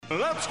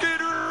Let's get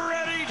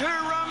ready to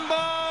rumble!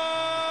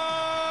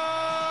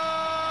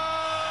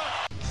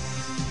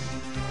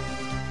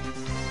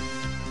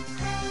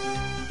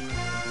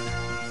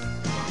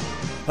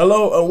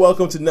 Hello and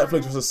welcome to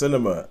Netflix vs.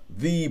 Cinema,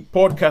 the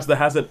podcast that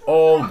has it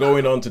all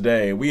going on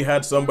today. We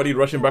had somebody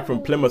rushing back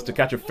from Plymouth to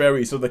catch a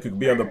ferry so they could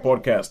be on the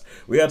podcast.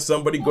 We had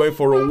somebody going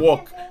for a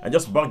walk and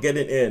just about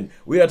getting in.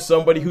 We had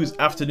somebody whose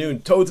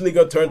afternoon totally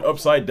got turned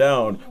upside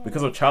down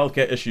because of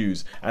childcare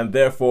issues, and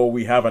therefore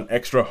we have an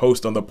extra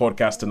host on the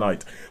podcast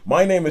tonight.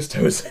 My name is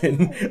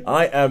Tosin.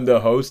 I am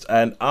the host,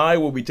 and I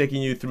will be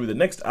taking you through the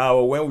next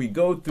hour when we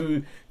go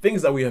through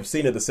things that we have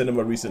seen at the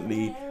cinema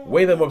recently,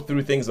 weigh them up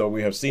through things that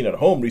we have seen at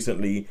home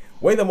recently,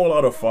 weigh them all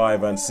out of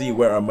 5, and see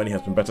where our money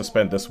has been better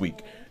spent this week.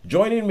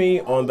 Joining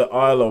me on the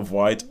Isle of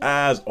Wight,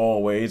 as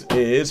always,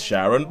 is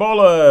Sharon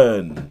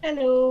Bollen.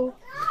 Hello.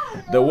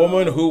 The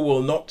woman who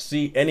will not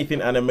see anything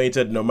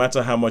animated no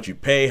matter how much you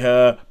pay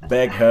her,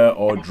 beg her,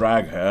 or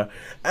drag her.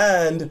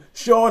 And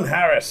Sean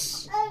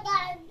Harris.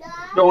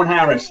 Sean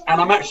Harris. And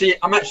I'm actually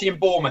in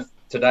Bournemouth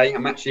today.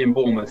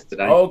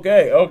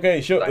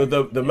 Okay, sure.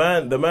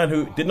 The man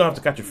who did not have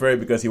to catch a ferry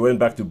because he went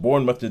back to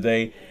Bournemouth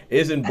today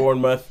is in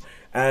Bournemouth,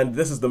 and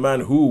this is the man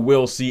who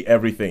will see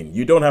everything.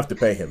 You don't have to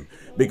pay him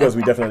because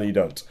we definitely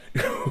don't.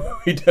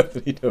 We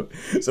definitely don't.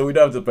 So we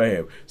don't have to pay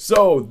him.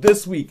 So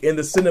this week in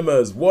the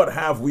cinemas, what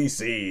have we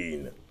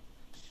seen?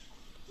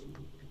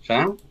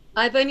 Sharon?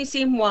 I've only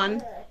seen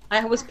one.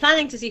 I was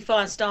planning to see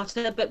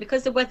Firestarter, but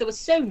because the weather was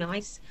so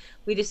nice,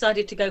 we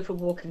decided to go for a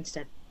walk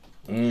instead.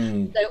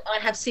 So I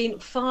have seen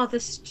Father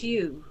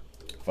Stew.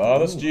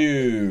 Father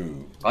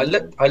Stew. I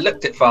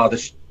looked at Father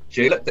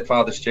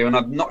Stew, and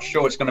I'm not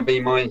sure it's going to be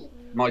my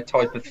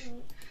type of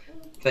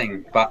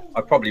thing, but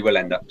I probably will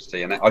end up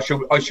seeing it. I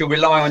shall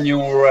rely on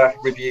your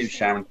review,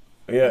 Sharon.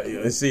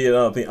 Yeah, see,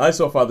 another thing. I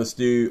saw Father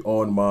Stew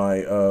on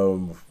my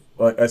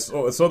I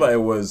saw that it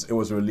was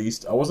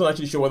released. I wasn't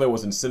actually sure whether it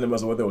was in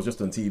cinemas or whether it was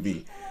just on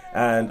TV.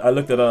 And I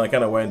looked at it and I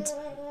kind of went,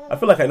 I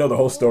feel like I know the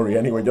whole story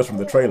anyway, just from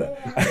the trailer.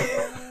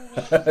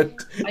 I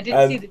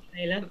didn't see the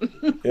trailer.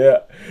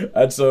 Yeah,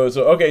 and so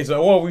okay.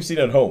 So what have we seen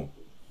at home?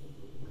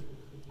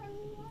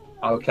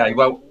 Okay,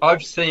 well,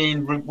 I've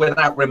seen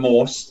Without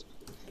Remorse,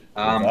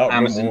 an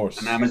Amazon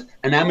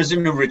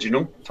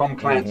original, Tom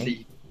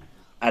Clancy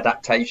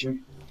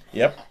adaptation.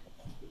 Yep.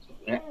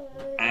 Yeah.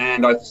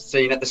 And I've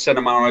seen at the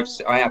cinema.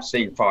 I have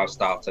seen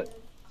Firestarter.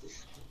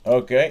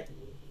 Okay.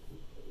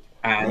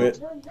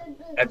 And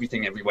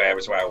Everything Everywhere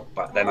as well.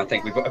 But then I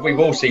think we've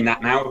all seen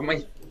that now, haven't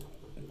we?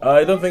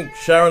 I don't think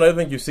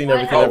you've seen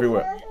Everything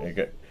Everywhere.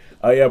 Okay.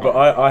 Yeah, but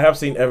I have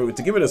seen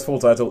to give it its full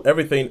title,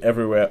 Everything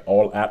Everywhere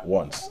All at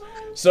Once.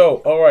 So,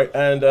 all right,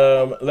 and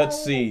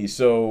let's see.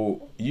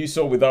 So you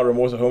saw Without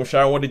Remorse at home.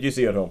 Sharon, what did you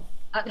see at home?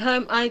 At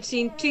home, I've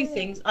seen two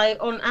things.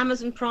 On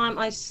Amazon Prime,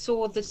 I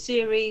saw the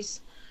series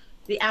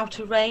The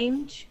Outer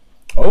Range.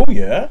 Oh,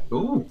 yeah.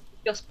 Ooh.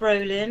 Josh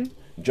Brolin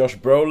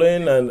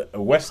and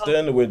a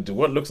Western with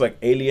what looks like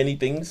alien-y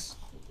things.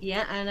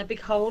 Yeah, and a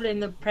big hole in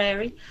the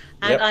prairie.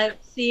 And Yep. I've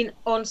seen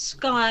on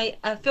Sky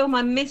a film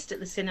I missed at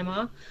the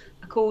cinema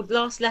called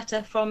Last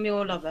Letter from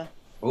Your Lover.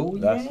 Oh,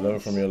 That's Letter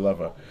from Your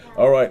Lover.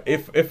 All right,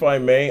 if I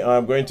may,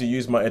 I'm going to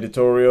use my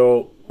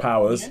editorial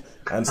powers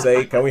and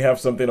say, can we have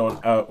something on?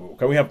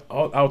 Can we have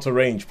Outer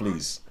Range,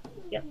 please?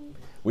 Yeah.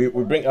 We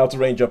bring Outer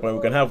Range up, and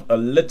we can have a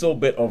little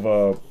bit of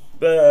a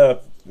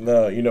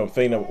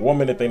thing, a 1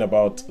 minute thing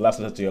about Last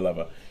Letter to Your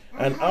Lover.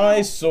 And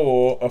I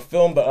saw a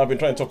film that I've been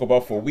trying to talk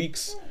about for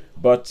weeks,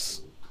 but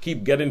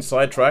keep getting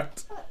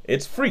sidetracked.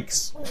 It's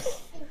Freaks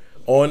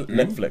on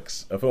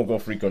Netflix. A film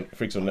called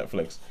Freaks on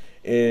Netflix.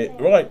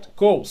 Right,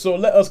 cool. So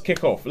let us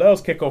kick off.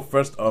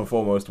 First and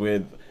foremost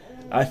with,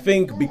 I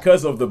think,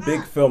 because of the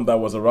big film that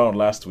was around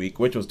last week,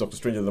 which was Doctor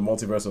Strange in the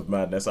Multiverse of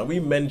Madness, and we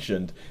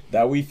mentioned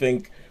that we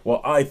think,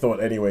 well, I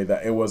thought anyway,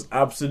 that it was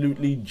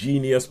absolutely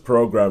genius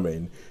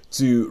programming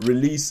to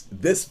release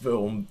this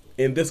film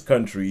in this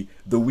country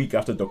the week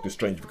after Doctor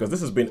Strange, because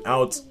this has been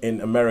out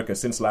in America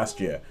since last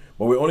year,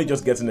 but we're only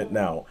just getting it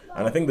now.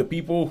 And I think the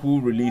people who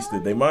released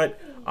it,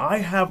 I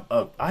have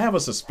a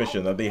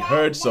suspicion that they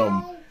heard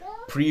some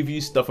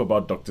preview stuff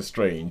about Doctor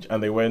Strange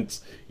and they went,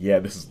 yeah,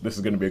 this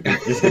is going to be a good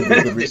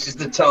This is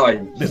the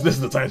time. This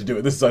is the time to do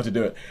it. This is the time to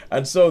do it.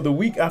 And so the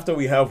week after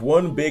we have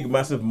one big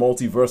massive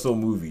multiversal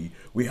movie,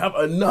 we have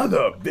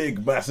another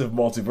big massive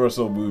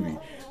multiversal movie.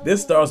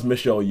 This stars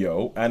Michelle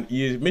Yeoh, and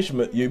you meet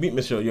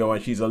Michelle Yeoh,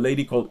 and she's a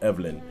lady called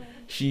Evelyn.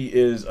 She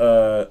is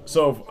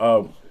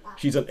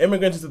she's an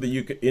immigrant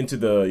into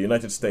the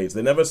United States.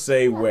 They never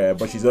say where,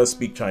 but she does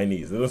speak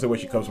Chinese. They don't say where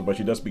she comes from, but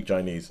she does speak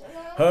Chinese.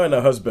 Her and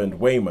her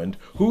husband Waymond,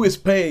 who is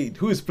played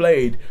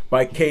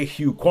by Ke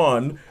Huy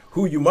Quan,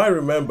 who you might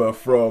remember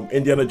from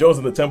Indiana Jones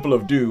and the Temple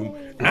of Doom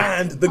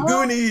and The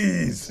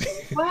Goonies.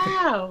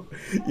 Wow.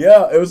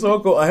 Yeah, it was so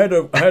cool. It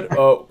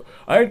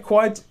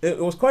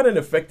was quite an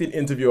affecting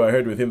interview I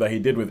heard with him that he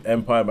did with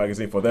Empire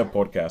Magazine for their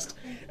podcast,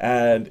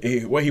 and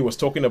where he was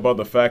talking about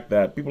the fact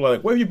that people are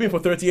like, where have you been for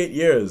 38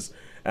 years?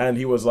 And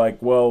he was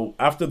like, well,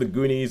 after The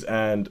Goonies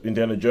and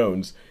Indiana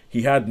Jones,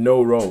 he had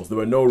no roles. There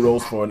were no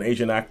roles for an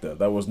Asian actor.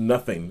 There was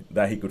nothing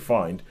that he could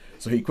find.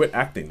 So he quit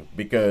acting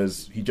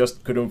because he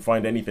just couldn't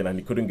find anything and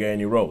he couldn't get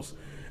any roles.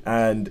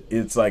 And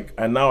it's like,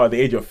 and now at the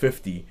age of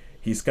 50,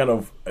 he's kind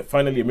of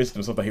finally admitted to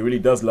himself that he really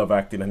does love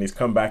acting, and he's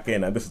come back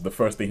in, and this is the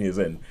first thing he's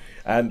in.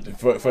 And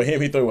for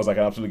him, he thought it was like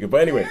an absolute good.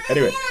 But anyway,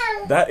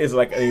 that is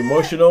like an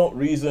emotional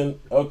reason.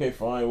 Okay,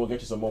 fine, we'll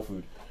get you some more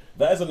food.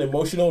 That is an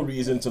emotional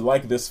reason to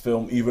like this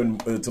film, even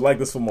to like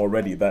this film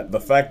already. That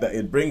the fact that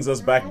it brings us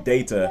back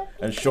Data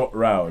and Short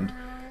Round,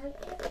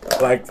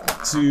 like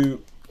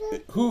to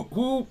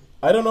who.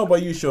 I don't know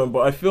about you, Sean,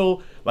 but I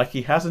feel like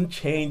he hasn't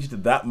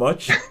changed that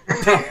much.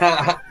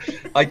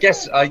 I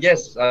guess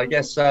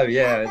so.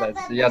 Yeah,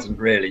 he hasn't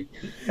really.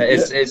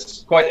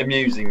 It's quite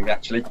amusing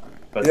actually.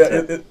 But,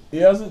 he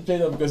hasn't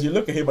changed that because you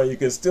look at him and you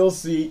can still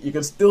see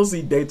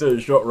Data in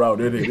Short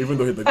Round in him, even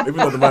though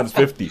the man's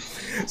 50.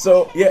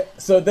 So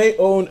they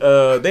own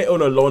a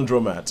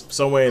laundromat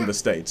somewhere in the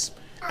States.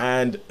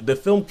 And the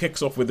film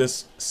kicks off with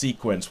this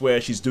sequence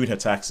where she's doing her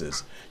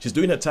taxes.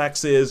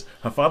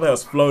 Her father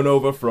has flown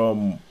over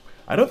from.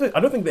 I don't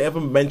think they ever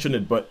mention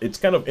it, but it's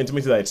kind of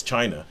intimated that it's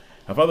China.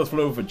 Her father's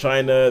flown over from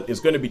China. It's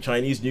going to be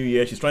Chinese New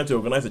Year. She's trying to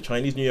organize a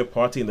Chinese New Year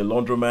party in the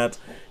laundromat.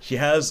 She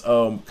has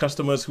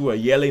customers who are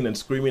yelling and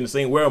screaming and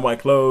saying, "Where are my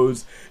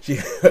clothes?"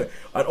 And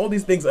all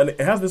these things. And it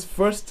has this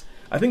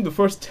I think the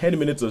first 10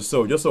 minutes or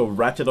so, just sort of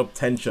ratchet up the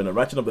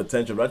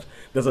tension.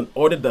 There's an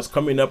audit that's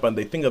coming up, and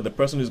they think that the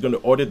person who's going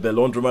to audit the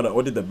laundromat and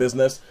audit the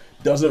business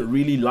doesn't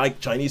really like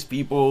Chinese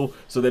people,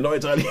 so they're not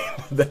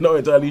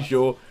entirely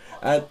sure.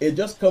 And it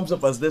just comes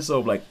up as this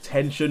sort of like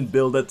tension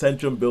builder.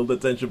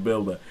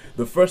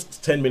 The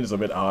first 10 minutes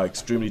of it are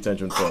extremely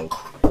tension-filled.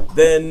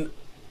 Then,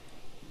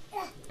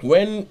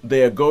 when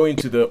they are going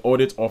to the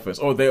audit office,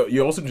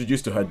 you're also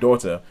introduced to her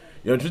daughter.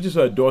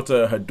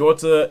 Her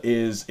daughter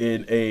is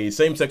in a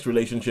same-sex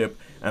relationship,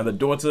 and the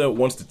daughter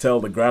wants to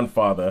tell the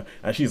grandfather,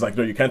 and she's like,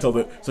 no, you can't tell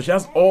so she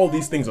has all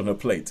these things on her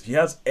plate. She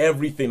has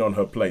everything on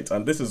her plate,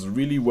 and this is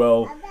really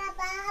well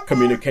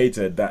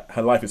communicated that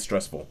her life is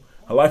stressful.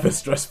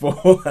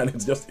 And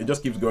it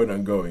just keeps going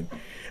and going.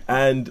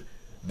 And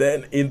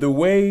then in the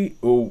way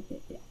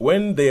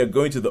when they are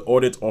going to the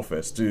audit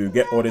office to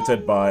get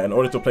audited by an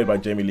auditor played by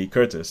Jamie Lee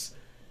Curtis,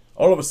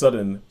 all of a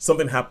sudden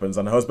something happens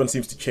and her husband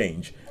seems to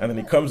change, and then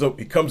he comes up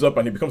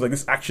and he becomes like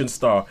this action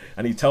star,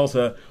 and he tells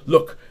her,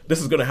 look,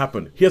 this is going to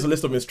happen, here's a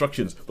list of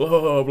instructions, blah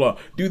blah blah blah,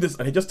 do this,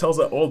 and he just tells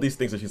her all these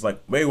things, and she's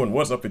like, Maywan,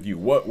 what's up with you,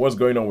 what's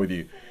going on with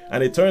you?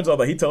 And it turns out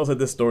that he tells her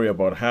this story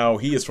about how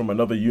he is from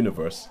another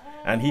universe,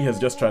 and he has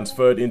just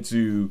transferred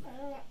into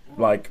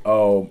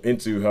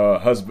her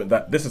husband,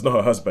 that this is not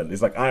her husband.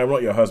 It's like, I am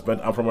not your husband,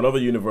 I'm from another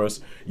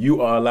universe,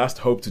 you are our last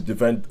hope to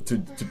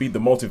beat the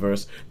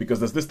multiverse, because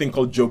there's this thing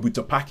called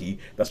Jobutopaki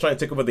that's trying to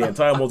take over the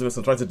entire multiverse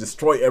and trying to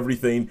destroy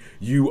everything.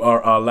 You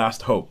are our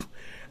last hope.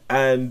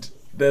 And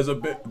there's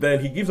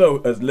then he gives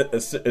her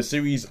a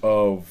series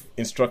of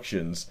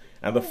instructions,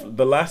 and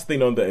the last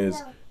thing on there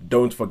is,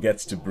 don't forget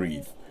to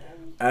breathe.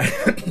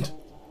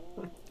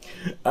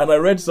 And I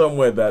read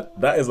somewhere that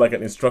is like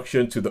an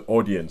instruction to the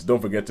audience,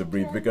 don't forget to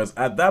breathe, because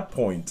at that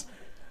point,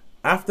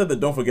 after the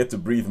don't forget to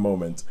breathe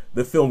moment,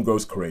 the film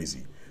goes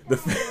crazy. The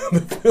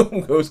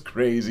film goes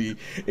crazy.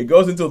 It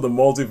goes into the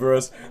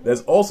multiverse.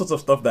 There's all sorts of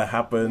stuff that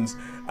happens,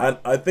 and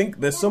I think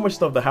there's so much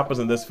stuff that happens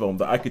in this film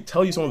that I could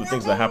tell you some of the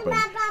things that happen,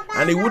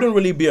 and it wouldn't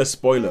really be a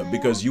spoiler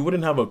because you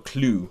wouldn't have a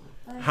clue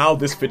how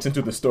this fits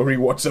into the story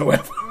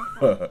whatsoever.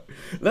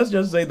 Let's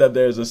just say that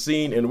there's a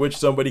scene in which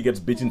somebody gets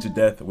beaten to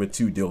death with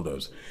 2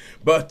 dildos.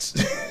 But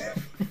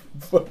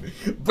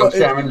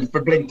Sharon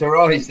blinked her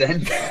eyes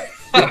then.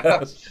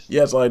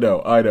 yes, I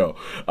know,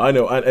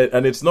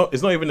 and it's not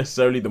even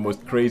necessarily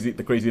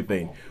the crazy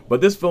thing.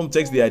 But this film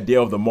takes the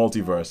idea of the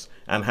multiverse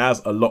and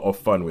has a lot of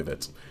fun with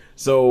it.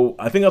 So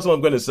I think that's what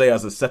I'm going to say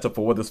as a setup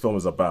for what this film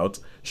is about.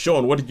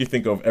 Sean, what did you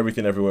think of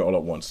Everything Everywhere All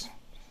at Once?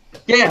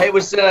 Yeah, it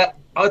was.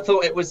 I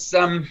thought it was.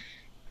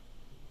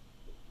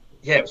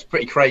 It was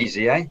pretty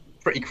crazy,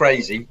 Pretty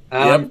crazy.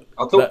 I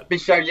thought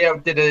Michelle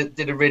did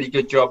a really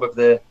good job of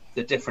the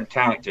different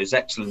characters.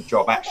 Excellent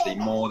job, actually,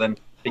 more than,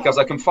 because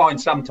I can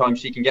find sometimes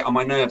she can get on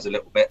my nerves a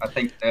little bit. I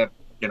think,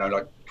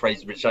 like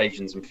Crazy Rich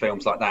Asians and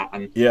films like that.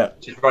 And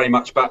she's very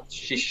much, but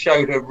she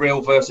showed her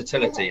real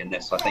versatility in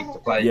this, I think, to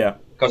play. Yeah.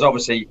 Because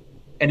obviously,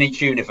 in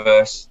each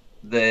universe,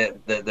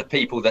 the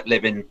people that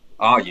live in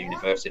our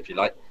universe, if you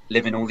like,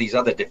 live in all these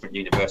other different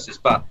universes,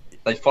 but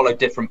they follow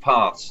different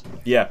paths.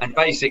 Yeah. And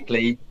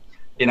basically,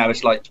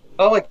 it's like,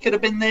 I could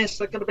have been this,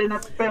 I could have been a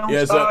film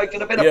star, I could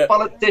have been a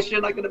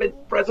politician, I could have been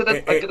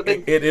president, I could have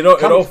been... It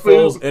all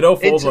falls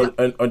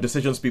on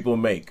decisions people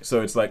make.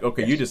 So it's like,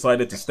 okay, you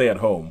decided to stay at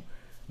home.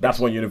 That's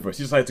one universe.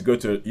 You decided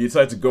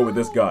to go with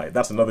this guy.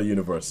 That's another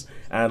universe.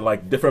 And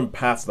like different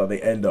paths that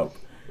they end up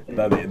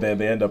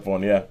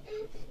on, yeah.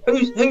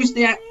 Who's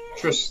the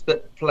actress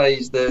that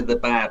plays the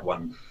bad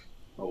one?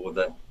 Or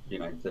plays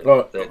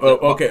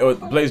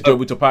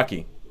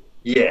Jobutopaki.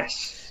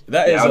 Yes.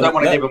 That is. I don't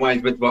want to give away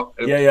with what.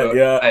 I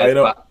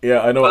know.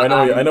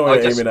 I know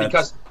what you're aiming at.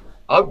 Because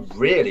I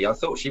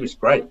thought she was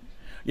great.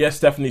 Yeah,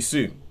 Stephanie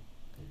Sue.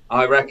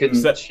 I reckon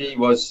she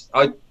was.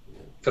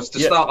 Because to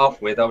start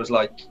off with, I was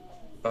like,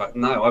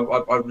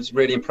 no, I was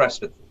really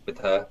impressed with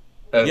her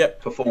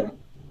perform.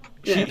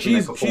 Yeah,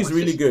 she's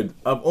really good.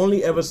 I've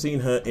only ever seen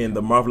her in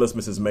The Marvelous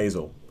Mrs.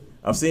 Maisel.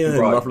 I've seen her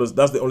in Marvelous.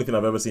 That's the only thing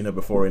I've ever seen her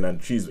before in,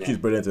 and she's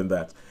brilliant in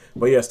that.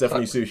 But yeah,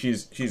 Stephanie Sue,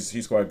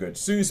 she's quite good.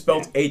 Sue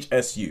spelled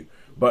HSU.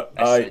 But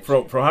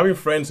from having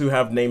friends who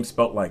have names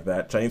spelt like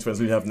that, Chinese friends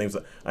who have names,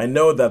 I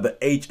know that the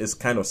H is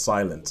kind of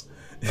silent.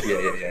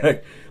 Yeah.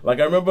 Like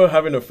I remember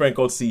having a friend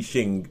called Si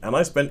Xing, and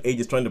I spent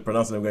ages trying to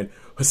pronounce it. I'm going,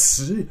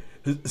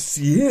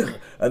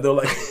 and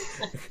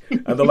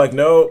they're like,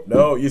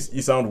 no, you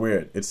sound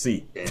weird. It's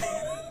C.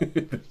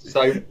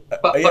 So,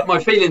 but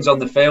my feelings on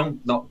the film,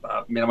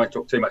 I won't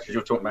talk too much because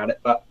you're talking about it,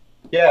 but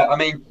yeah, I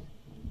mean,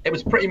 it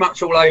was pretty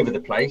much all over the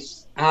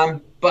place.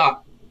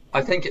 But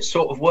I think it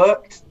sort of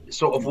worked. I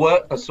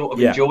sort of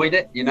enjoyed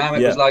it. You know,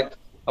 it was like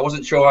I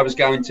wasn't sure I was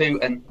going to,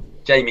 and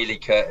Jamie Lee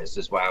Curtis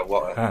as well.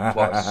 What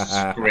a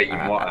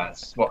scream!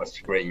 What a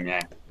scream!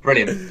 Yeah,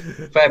 brilliant.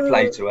 Fair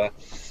play to her.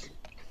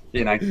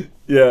 You know,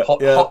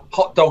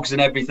 hot dogs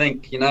and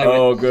everything. You know.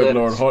 Oh, good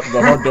lord!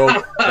 The hot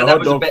dog,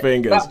 hot dog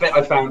fingers. That bit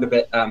I found a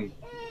bit, I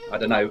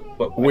don't know,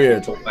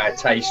 weird, talk about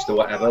taste or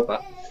whatever.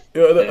 But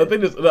I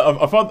think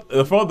I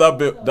found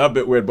that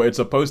bit weird, but it's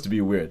supposed to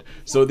be weird.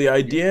 So the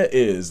idea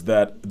is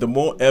that the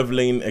more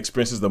Evelyn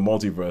experiences the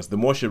multiverse, the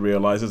more she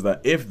realizes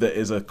that if there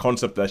is a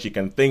concept that she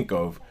can think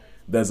of,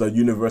 there's a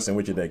universe in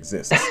which it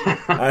exists.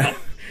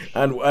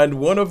 And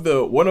one of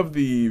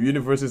the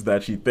universes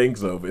that she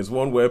thinks of is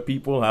one where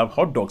people have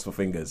hot dogs for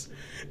fingers.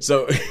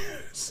 So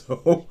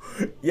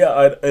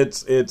yeah,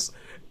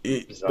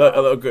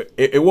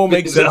 it won't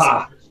make sense.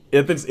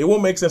 It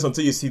won't make sense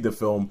until you see the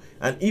film,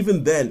 and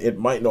even then, it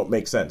might not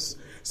make sense.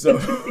 So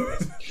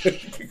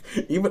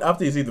even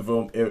after you see the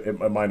film, it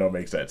might not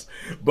make sense.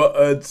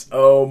 But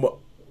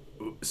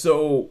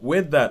so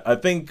with that, I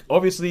think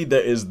obviously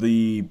there is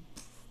the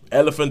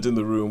elephant in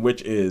the room,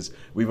 which is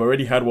we've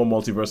already had one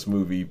multiverse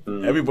movie.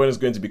 Everybody's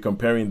going to be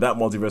comparing that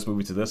multiverse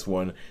movie to this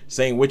one,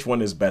 saying which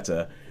one is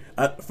better.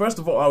 First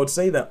of all, I would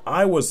say that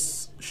I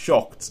was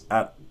shocked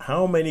at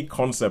how many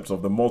concepts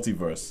of the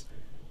multiverse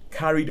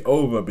carried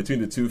over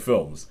between the two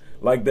films.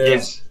 Like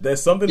there's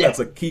something that's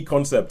a key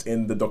concept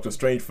in the Doctor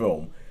Strange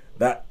film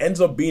that ends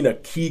up being a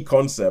key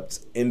concept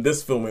in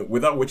this film,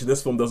 without which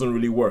this film doesn't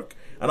really work.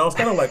 And I was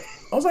kind of like,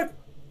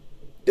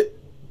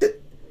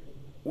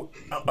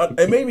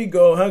 it made me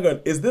go, hang on,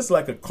 is this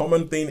like a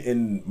common thing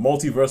in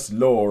multiverse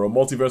lore or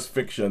multiverse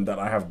fiction that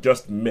I have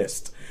just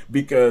missed?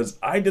 Because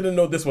I didn't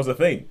know this was a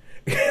thing.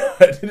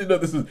 I didn't know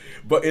this is,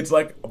 but it's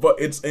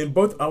in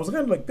both. I was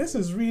kind of like, this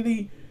is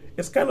really,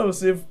 it's kind of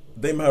as if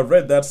they might have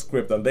read that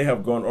script and they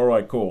have gone, all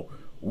right, cool.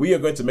 We are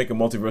going to make a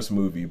multiverse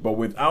movie, but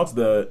without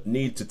the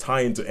need to tie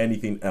into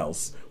anything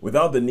else,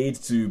 without the need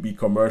to be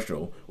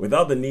commercial,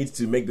 without the need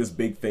to make this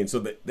big thing.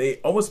 So they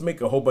almost make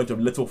a whole bunch of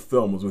little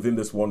films within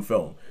this one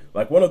film.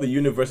 Like one of the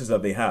universes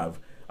that they have,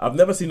 I've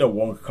never seen a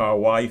Wong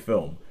Kar-wai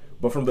film,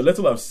 but from the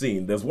little I've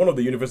seen, there's one of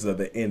the universes that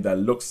they're in that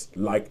looks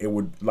like it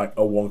would like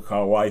a Wong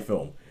Kar-wai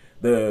film.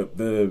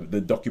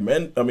 The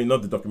document, I mean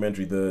not the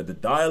documentary, the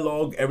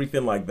dialogue,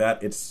 everything like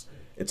that. It's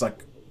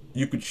like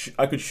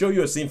I could show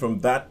you a scene from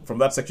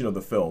that section of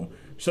the film,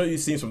 show you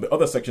scenes from the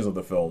other sections of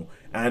the film,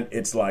 and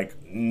it's like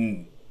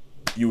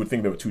you would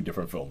think there were two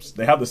different films.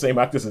 They have the same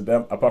actors in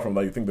them. Apart from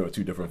that, you think there were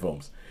two different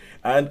films.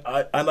 And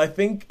I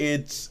think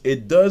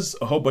it does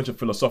a whole bunch of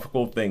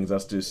philosophical things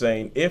as to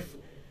saying if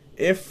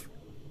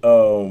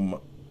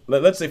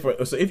let's say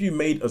so if you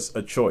made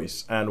a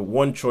choice and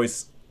one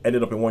choice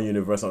ended up in one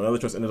universe and another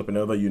choice ended up in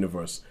another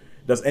universe,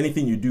 does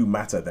anything you do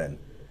matter then?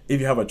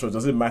 If you have a choice,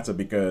 does it matter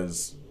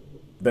because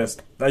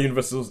that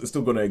universe is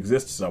still going to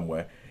exist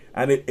somewhere?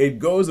 And it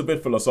goes a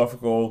bit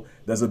philosophical.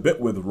 There's a bit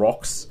with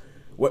rocks.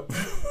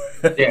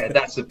 Yeah,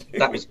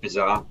 that was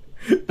bizarre.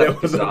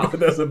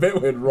 There's a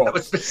bit with rocks. That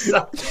was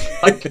bizarre.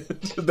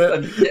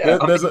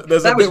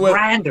 That was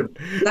random.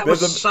 That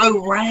was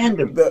so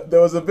random.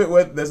 There's a bit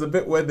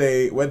where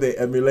they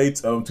emulate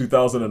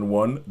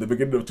 2001, the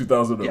beginning of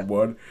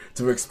 2001,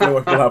 to explain why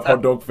people have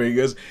hot dog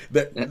fingers.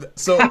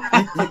 So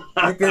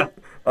you can.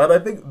 And I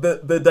think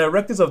the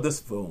directors of this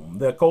film,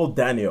 they're called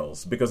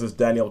Daniels because it's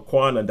Daniel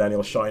Kwan and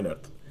Daniel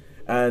Scheinert.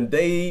 And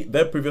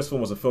their previous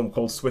film was a film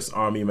called Swiss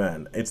Army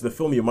Man. It's the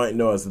film you might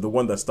know as the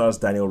one that stars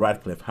Daniel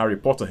Radcliffe, Harry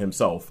Potter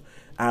himself,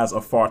 as a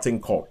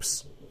farting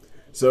corpse.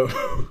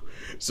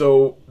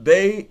 So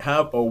they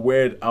have a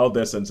weird out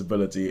there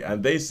sensibility,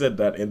 and they said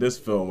that in this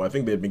film, I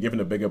think they'd been given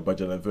a bigger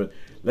budget and thought,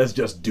 let's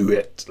just do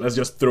it. Let's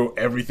just throw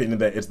everything in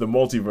there. It's the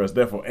multiverse.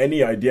 Therefore,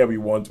 any idea we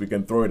want, we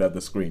can throw it at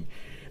the screen.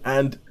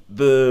 And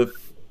the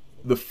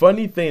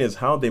funny thing is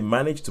how they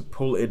managed to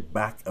pull it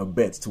back a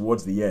bit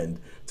towards the end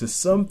to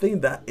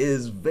something that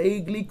is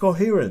vaguely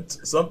coherent,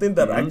 something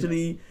that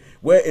actually,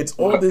 where it's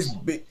all this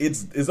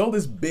it's all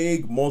this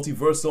big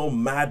multiversal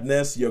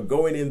madness. You're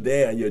going in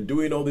there and you're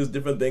doing all these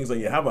different things, and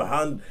you have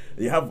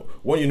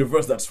one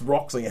universe that's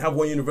rocks, and you have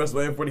one universe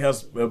where everybody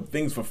has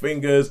things for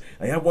fingers,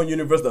 and you have one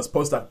universe that's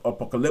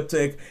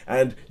post-apocalyptic,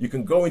 and you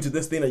can go into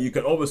this thing and you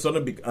can all of a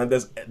sudden and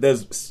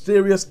there's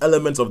serious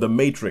elements of the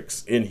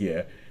Matrix in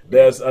here.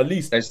 There's at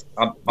least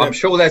I'm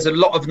sure there's a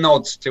lot of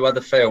nods to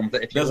other films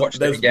that if you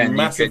watched it again,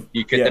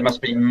 you could there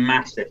must be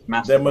massive.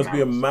 There must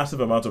be a massive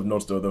amount of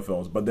nods to other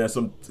films, but there's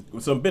some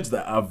bits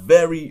that are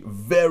very,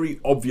 very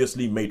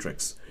obviously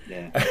Matrix.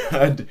 Yeah.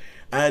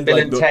 and Bill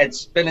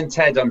and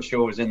Ted, I'm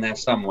sure, is in there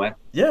somewhere.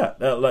 Yeah,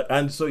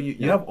 and so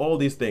you have all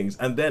these things,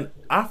 and then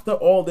after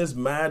all this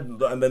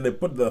and then they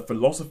put the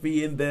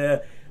philosophy in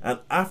there, and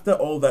after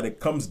all that,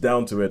 it comes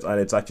down to it, and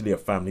it's actually a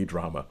family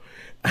drama.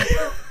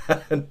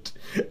 and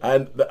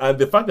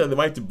the fact that they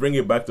might bring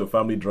it back to a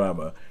family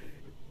drama,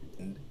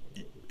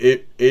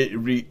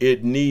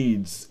 it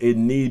needs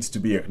to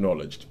be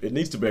acknowledged. It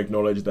needs to be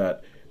acknowledged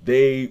that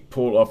they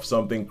pull off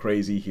something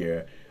crazy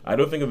here. I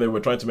don't think that they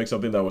were trying to make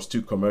something that was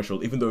too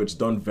commercial, even though it's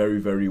done very,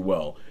 very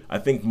well. I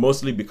think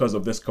mostly because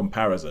of this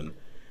comparison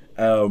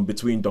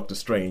between Doctor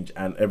Strange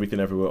and Everything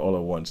Everywhere All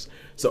at Once.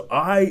 So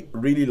I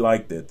really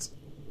liked it.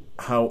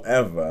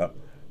 However,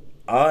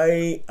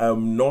 I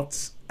am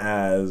not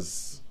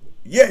as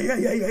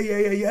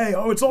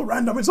oh, it's all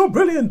random, it's all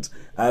brilliant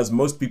as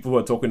most people who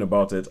are talking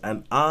about it,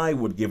 and I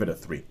would give it a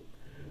 3.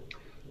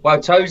 Well,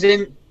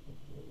 Tosin,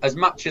 as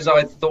much as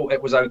I thought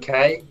it was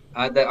okay,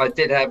 I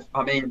did have.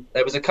 I mean,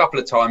 there was a couple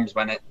of times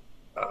when it,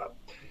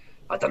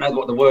 I don't know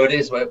what the word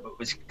is, where it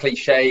was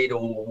cliched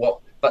or what,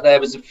 but there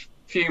was a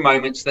few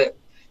moments that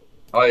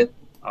I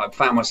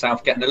found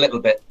myself getting a little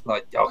bit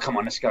like, oh, come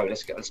on, let's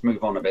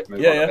move on a bit, a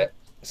bit.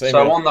 Same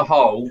so here. on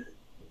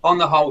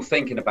the whole,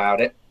 thinking about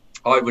it,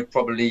 I would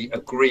probably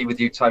agree with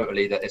you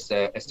totally that it's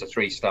a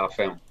 3-star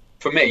film.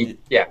 For me,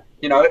 yeah.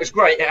 You know, it was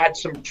great. It had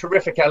some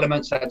terrific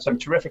elements, it had some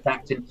terrific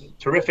acting,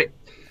 terrific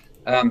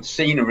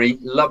scenery,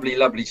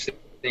 lovely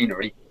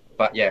scenery.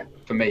 But yeah,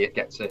 for me, it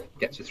gets a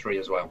 3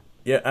 as well.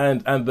 Yeah,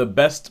 and the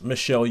best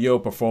Michelle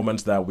Yeoh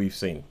performance that we've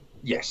seen.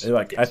 Yes.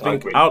 Like, yes, I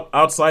think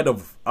outside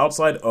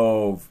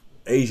of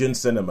Asian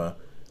cinema,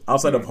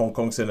 outside of Hong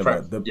Kong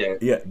cinema,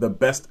 the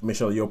best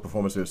Michelle Yeoh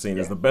performance we've seen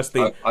is the best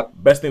thing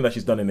that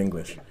she's done in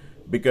English.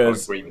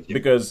 Because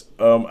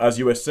as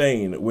you were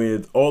saying,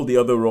 with all the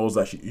other roles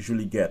that she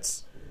usually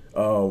gets,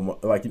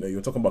 like, you know,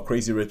 you're talking about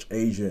Crazy Rich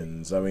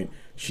Asians. I mean,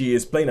 she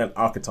is playing an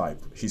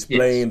archetype. She's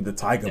playing the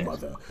Tiger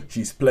Mother.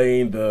 She's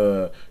playing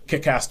the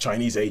kick-ass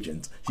Chinese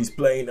agent. She's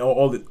playing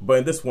but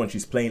in this one,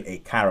 she's playing a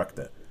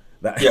character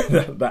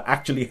that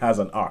actually has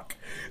an arc,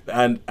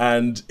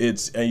 and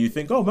you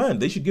think, oh man,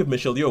 they should give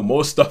Michelle Yeoh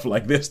more stuff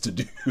like this to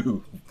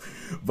do.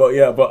 But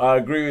I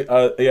agree.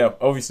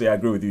 Obviously I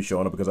agree with you,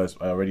 Shauna, because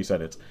I already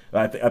said it.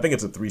 I think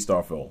it's a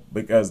 3-star film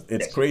because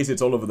it's crazy.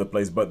 It's all over the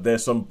place, but there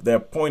are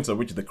points at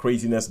which the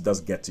craziness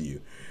does get to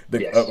you.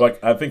 Like,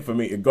 I think for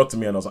me, it got to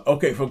me, and I was like,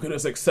 okay, for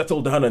goodness sake,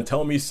 settle down and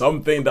tell me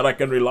something that I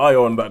can rely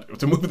on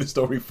to move the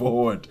story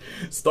forward.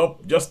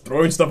 Stop just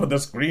throwing stuff at the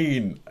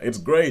screen. It's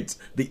great.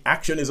 The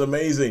action is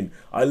amazing.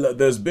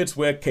 There's bits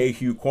where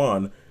Ke-Huy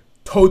Quan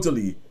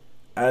totally,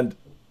 and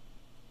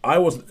I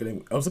was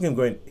looking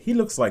going, he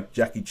looks like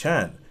Jackie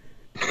Chan.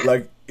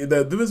 Like,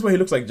 the bits where he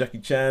looks like Jackie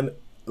Chan,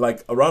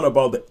 like around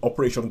about the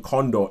Operation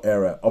Condor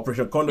era.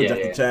 Operation Condor,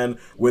 Jackie Chan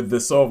with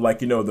the sort of,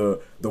 like, you know,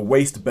 the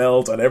waist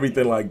belt and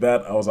everything like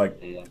that. I was like,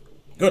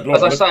 good Lord.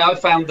 As I say, I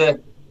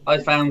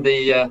found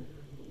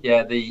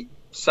the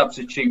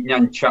substitute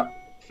nunchuck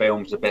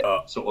films a bit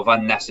sort of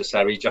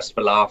unnecessary just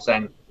for laughs,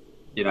 and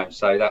you know,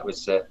 so that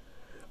was. I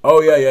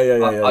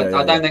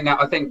don't think that.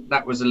 I think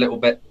that was a little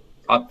bit.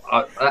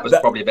 That was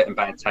probably a bit in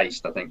bad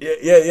taste, I think.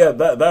 Yeah.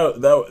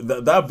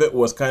 That bit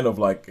was kind of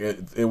like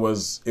it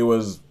was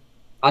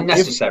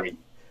unnecessary.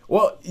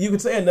 Well, you could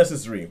say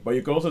unnecessary, but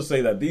you could also say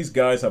that these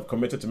guys have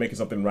committed to making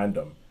something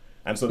random,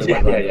 and so they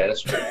went random. Yeah,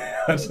 that's true.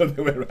 And so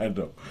they went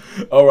random.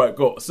 All right,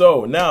 cool.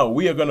 So now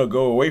we are going to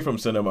go away from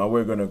cinema.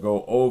 We're going to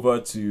go over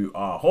to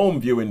our home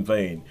viewing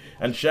vein.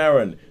 And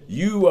Sharon,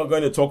 you are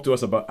going to talk to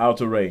us about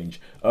Outer Range.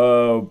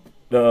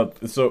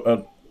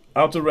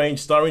 Outer Range,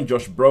 starring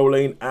Josh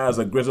Brolin as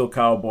a grizzled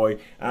cowboy,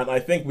 and I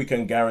think we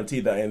can guarantee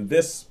that in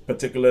this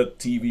particular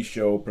TV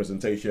show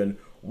presentation,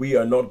 we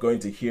are not going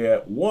to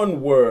hear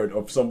one word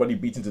of somebody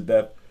beaten to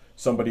death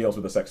somebody else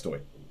with a sex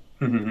toy.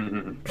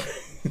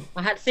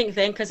 I had to think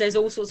then, because there's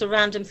all sorts of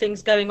random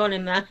things going on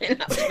in that.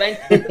 Outer Range.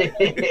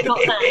 Not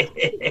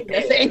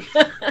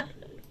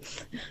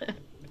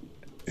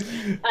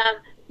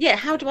that.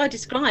 How do I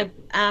describe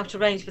Outer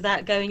Range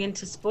without going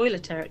into spoiler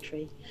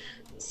territory?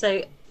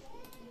 So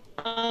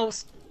I'll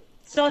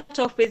start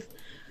off with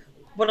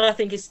what I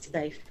think is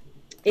safe.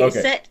 It's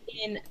set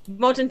in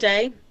modern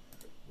day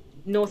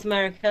North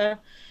America.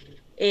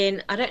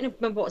 I don't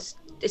remember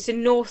it's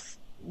in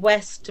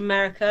Northwest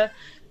America,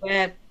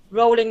 where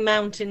rolling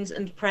mountains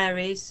and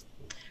prairies,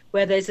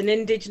 where there's an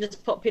indigenous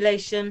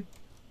population,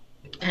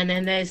 And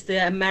then there's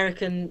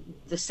the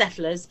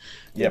settlers,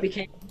 who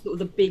became sort of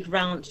the big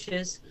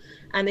ranchers.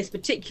 And this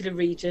particular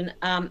region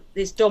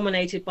is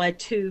dominated by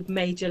two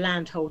major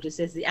landholders.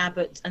 There's the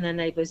abbots and their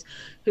neighbours,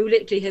 who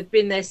literally have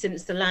been there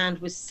since the land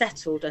was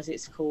settled, as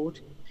it's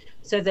called.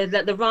 So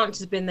the ranch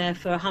has been there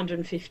for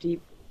 150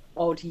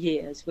 odd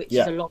years, which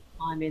is a long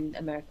time in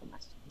American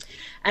West.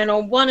 And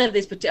on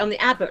on the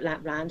Abbott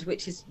land,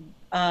 which is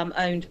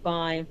owned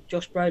by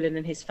Josh Brolin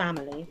and his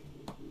family,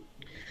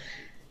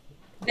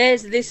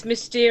 there's this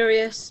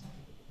mysterious,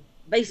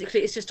 basically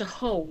it's just a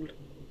hole,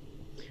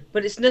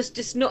 but it's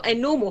just not a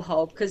normal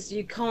hole because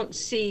you can't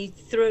see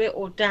through it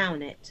or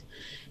down it.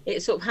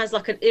 It sort of has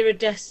like an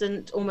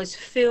iridescent, almost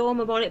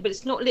film on it, but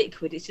it's not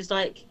liquid. It's just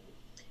like,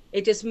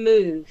 it just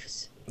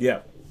moves.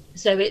 Yeah.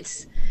 So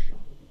it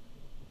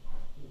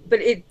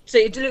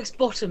looks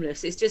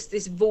bottomless. It's just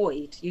this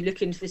void. You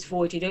look into this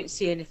void, you don't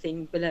see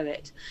anything below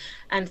it.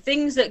 And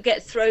things that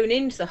get thrown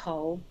into the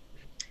hole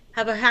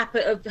have a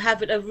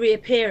habit of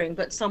reappearing,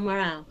 but somewhere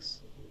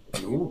else.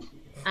 Ooh.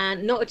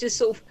 And not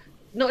just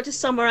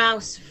somewhere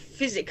else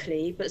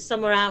physically, but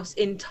somewhere else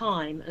in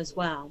time as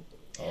well.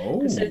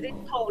 Oh. And so this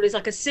hole is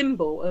like a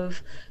symbol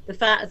of the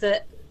fact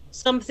that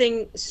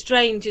something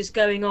strange is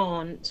going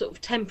on, sort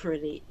of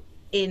temporarily,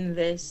 in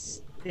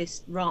this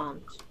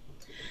ranch,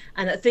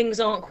 and that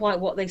things aren't quite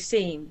what they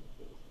seem.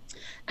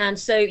 And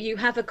so you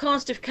have a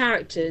cast of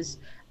characters,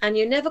 and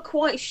you're never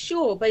quite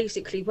sure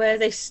basically where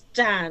they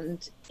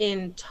stand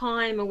in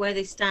time or where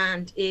they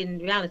stand in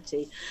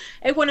reality.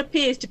 Everyone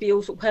appears to be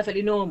all sort of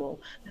perfectly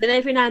normal, but then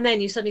every now and then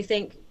you suddenly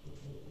think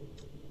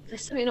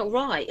there's something not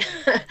right.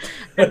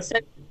 And so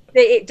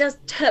it does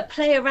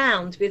play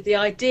around with the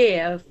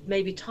idea of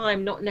maybe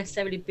time not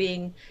necessarily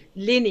being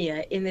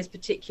linear in this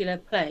particular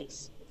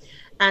place.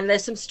 And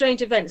there's some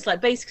strange events,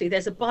 like basically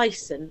there's a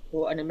bison,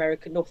 or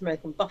North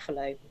American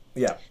buffalo,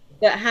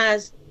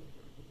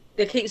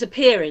 that keeps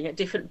appearing at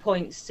different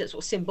points, sort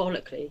of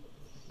symbolically,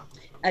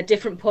 at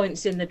different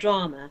points in the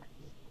drama.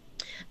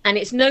 And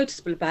it's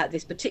noticeable about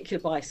this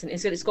particular bison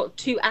is that it's got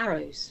two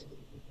arrows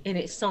in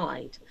its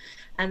side.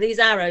 And these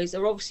arrows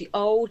are obviously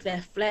old,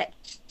 they're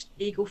fletched,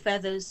 eagle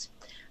feathers,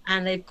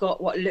 and they've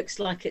got what looks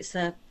like it's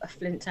a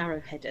flint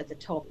arrowhead at the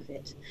top of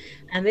it.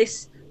 And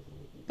this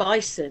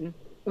bison,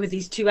 with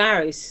these two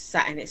arrows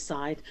sat in its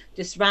side,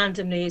 just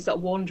randomly is like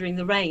wandering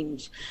the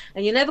range,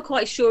 and you're never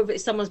quite sure if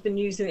it's someone's been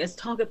using it as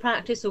target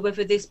practice or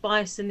whether this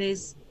bison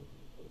is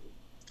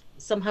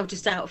somehow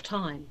just out of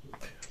time.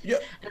 Yeah.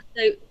 And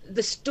so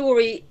the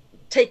story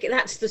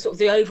that's the sort of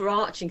the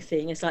overarching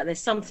thing. It's like there's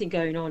something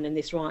going on in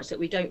this ranch that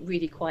we don't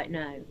really quite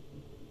know,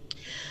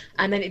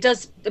 and then it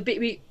does a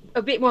bit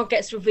more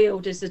gets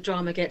revealed as the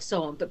drama gets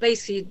on. But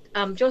basically,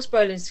 Josh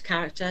Brolin's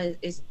character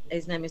his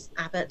name is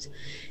Abbott.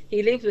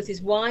 He lived with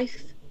his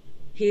wife,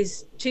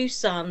 his two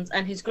sons,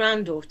 and his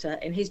granddaughter.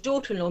 And his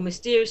daughter-in-law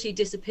mysteriously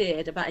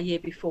disappeared about a year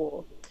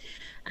before.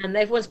 And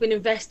everyone's been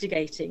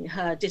investigating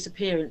her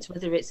disappearance,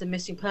 whether it's a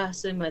missing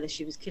person, whether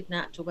she was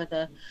kidnapped, or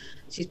whether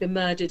she's been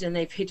murdered and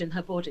they've hidden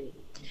her body.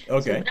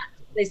 Okay. So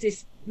there's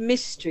this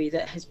mystery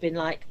that has been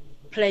like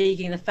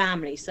plaguing the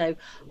family. So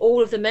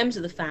all of the members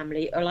of the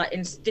family are like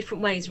in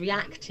different ways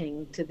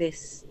reacting to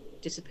this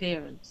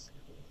disappearance.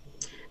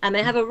 And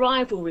they have a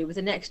rivalry with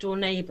the next door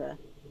neighbour,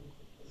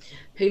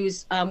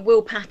 who's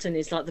Will Patton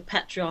is like the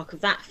patriarch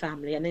of that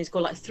family, and he's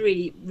got like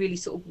three really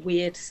sort of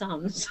weird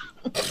sons.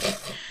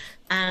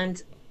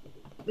 And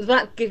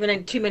without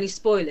giving too many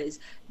spoilers,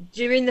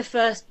 during the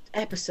first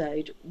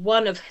episode,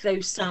 one of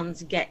those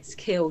sons gets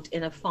killed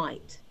in a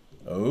fight.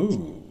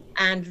 Oh.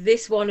 And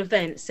this one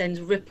event sends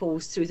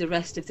ripples through the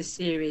rest of the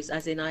series,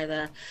 as in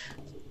either,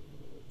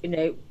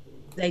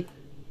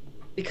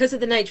 because of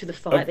the nature of the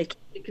fight,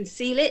 they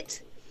conceal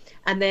it,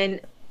 and then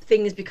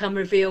things become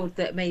revealed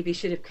that maybe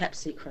should have kept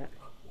secret.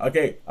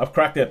 Okay, I've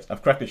cracked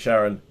it,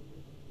 Sharon.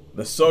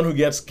 The son who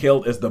gets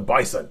killed is the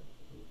bison.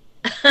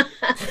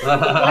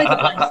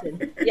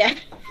 Bison. Yeah.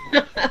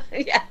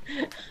 Yeah.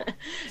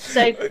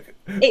 So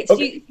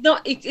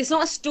it's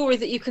not a story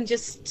that you can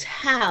just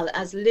tell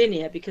as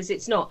linear, because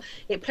it's not.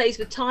 It plays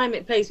with time,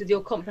 it plays with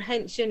your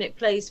comprehension, it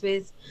plays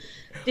with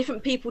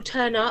different people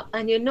turn up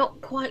and you're not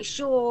quite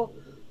sure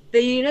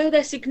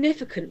they're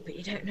significant, but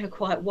you don't know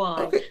quite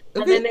why. Okay.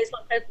 And then there's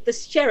like the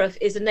sheriff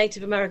is a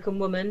Native American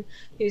woman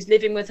who's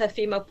living with her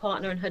female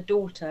partner and her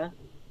daughter,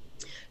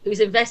 who's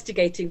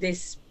investigating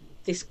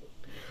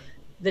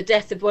the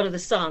death of one of the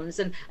sons.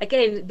 And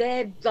again,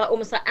 they're like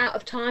almost like out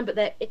of time,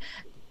 but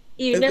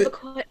you never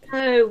quite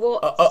know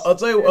what. I'll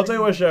tell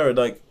you what, Sharon.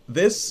 Like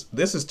this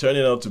is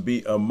turning out to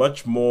be a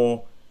much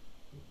more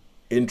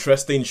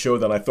interesting show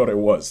than I thought it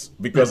was,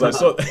 because I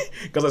saw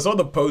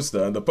the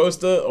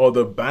poster or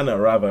the banner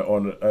rather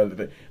on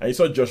and you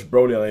saw Josh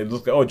Brolin, and it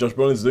looked like, Josh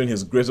Brolin's doing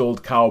his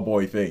grizzled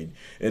cowboy thing.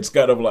 It's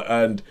kind of like,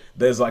 and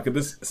there's like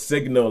this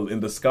signal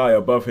in the sky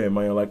above him,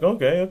 and you're like,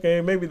 okay,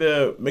 maybe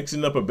they're mixing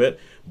it up a bit.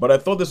 But I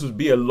thought this would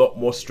be a lot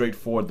more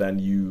straightforward than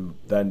you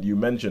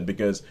mentioned,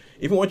 because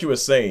even what you were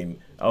saying,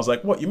 I was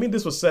like, what, you mean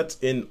this was set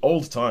in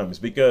old times?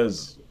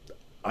 Because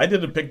I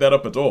didn't pick that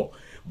up at all.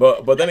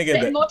 But then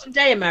again, in modern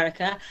day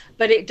America,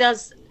 but it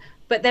does.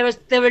 But there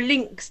are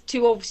links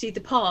to obviously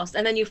the past,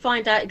 and then you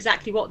find out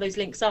exactly what those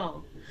links are,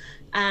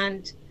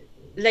 and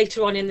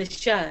later on in the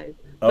show.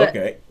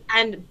 Okay.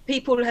 And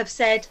people have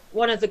said,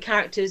 one of the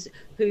characters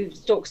who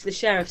stalks the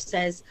sheriff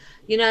says,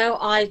 you know,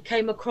 I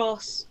came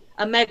across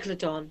a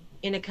megalodon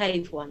in a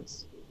cave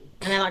once.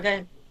 And then I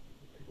go,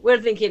 we're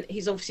thinking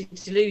he's obviously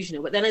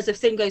delusional. But then as the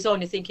thing goes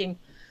on, you're thinking,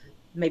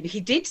 maybe he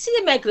did see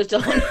a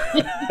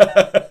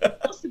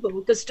megalodon. Possible,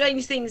 because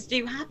strange things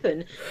do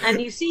happen.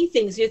 And you see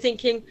things, you're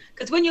thinking,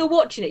 because when you're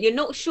watching it, you're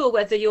not sure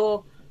whether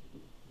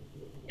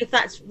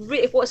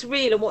if what's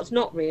real and what's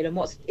not real and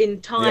what's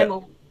in time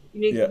or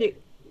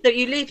that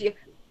you leave you.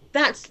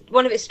 That's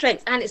one of its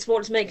strengths, and it's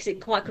what makes it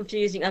quite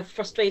confusing and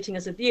frustrating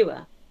as a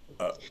viewer.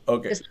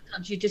 Okay. Because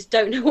sometimes you just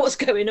don't know what's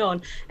going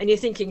on, and you're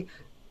thinking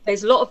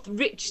there's a lot of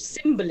rich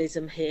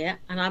symbolism here,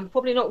 and I'm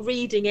probably not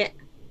reading it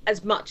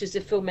as much as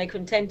the filmmaker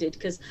intended,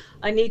 because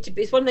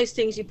it's one of those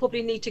things you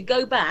probably need to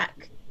go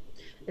back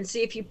and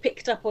see if you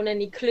picked up on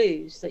any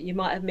clues that you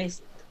might have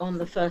missed on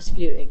the first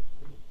viewing.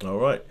 All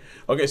right.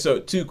 Okay, so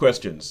two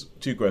questions.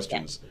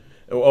 Yeah.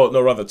 Oh,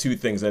 no, rather two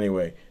things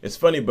anyway. It's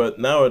funny, but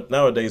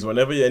nowadays,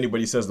 whenever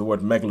anybody says the word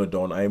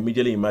megalodon, I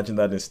immediately imagine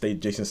that in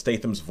Jason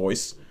Statham's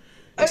voice.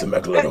 It's a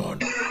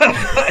megalodon.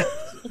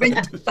 I mean,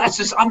 that's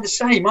just, I'm the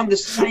same. Wait,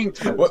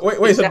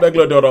 you said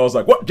megalodon. I was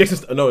like, what?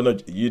 No,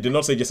 you did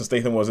not say Jason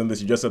Statham was in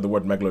this. You just said the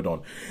word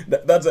megalodon.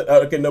 That's it.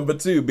 Okay, number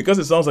two, because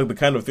it sounds like the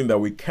kind of thing that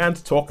we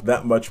can't talk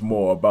that much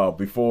more about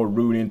before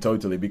ruining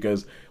totally,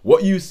 because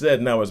what you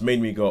said now has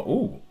made me go,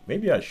 ooh,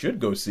 maybe I should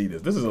go see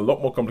this. This is a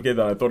lot more complicated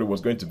than I thought it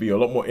was going to be, a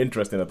lot more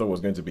interesting than I thought it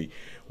was going to be.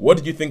 What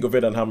did you think of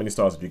it, and how many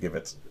stars did you give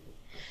it?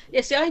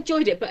 Yes, I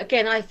enjoyed it, but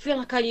again, I feel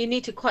like you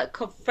need to quite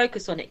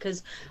focus on it,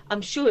 because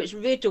I'm sure it's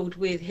riddled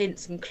with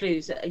hints and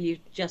clues that you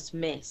just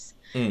miss.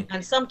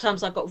 And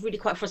sometimes I got really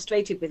quite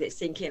frustrated with it,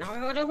 thinking,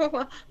 I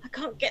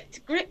can't get to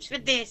grips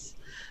with this.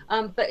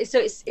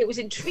 It was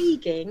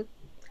intriguing,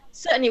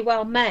 certainly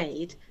well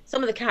made.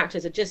 Some of the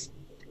characters are just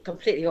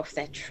completely off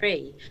their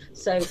tree,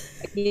 so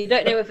you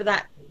don't know whether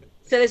that.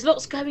 So there's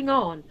lots going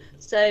on.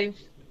 So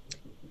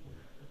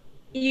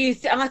I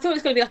thought it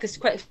was going to be like a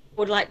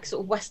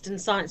sort of Western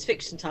science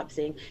fiction type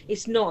thing.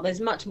 It's not. There's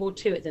much more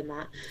to it than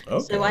that.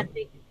 Okay. So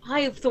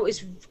I thought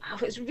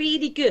it's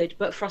really good,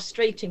 but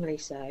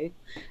frustratingly so,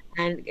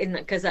 and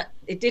because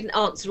it didn't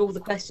answer all the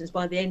questions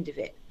by the end of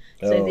it.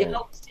 So the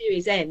whole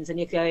series ends, and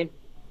you're going,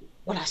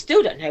 well, I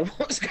still don't know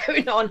what's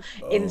going on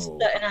in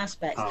certain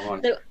aspects. Oh,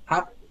 right. So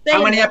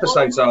how many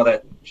episodes are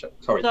there?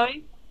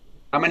 Sorry.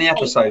 How many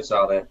episodes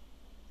are there?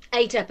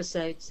 8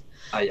 episodes.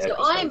 8 so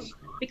episodes.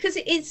 Because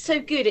it is so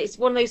good, it's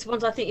one of those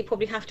ones I think you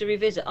probably have to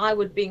revisit. I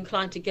would be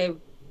inclined to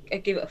give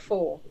it a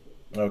 4.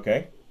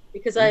 Okay.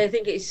 Because I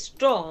think it's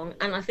strong,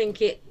 and I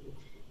think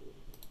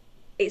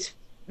it's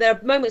there are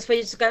moments where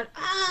you just go,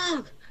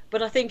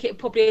 but I think it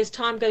probably, as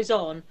time goes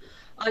on,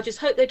 I just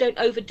hope they don't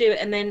overdo it,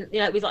 and then, you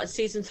know, with like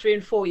season 3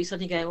 and 4, you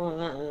suddenly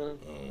go,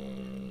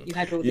 you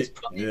had all this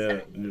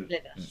promise.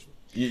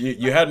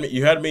 You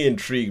had me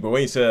intrigued, but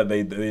when you said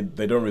they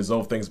don't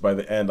resolve things by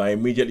the end, I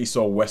immediately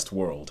saw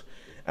Westworld.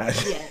 And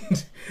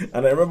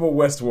I remember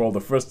Westworld,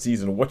 the first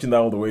season, watching that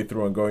all the way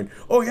through and going,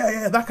 oh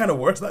yeah, that kind of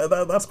works,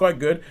 that's quite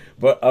good.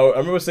 But I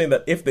remember saying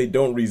that if they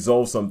don't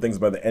resolve some things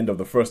by the end of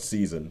the first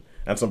season,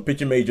 and some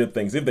pitchy major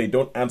things, if they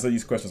don't answer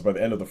these questions by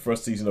the end of the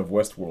first season of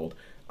Westworld,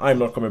 I'm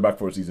not coming back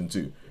for season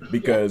 2,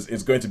 because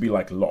it's going to be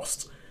like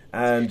Lost.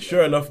 And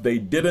sure enough, they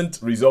didn't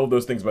resolve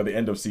those things by the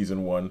end of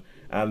season 1,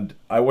 and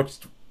I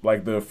watched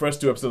like the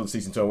first 2 episodes of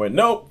season 2 and went,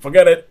 no,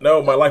 forget it.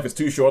 No, my life is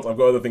too short. I've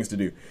got other things to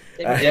do.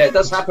 Yeah, it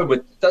does happen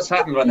when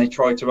they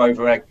try to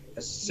over-egg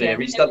a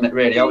series, doesn't it,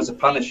 really? I was a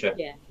Punisher.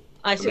 Yeah,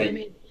 I see what you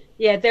mean.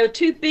 Yeah, there are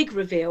 2 big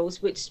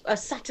reveals which are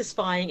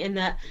satisfying in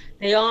that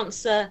they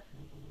answer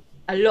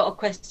a lot of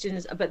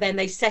questions, but then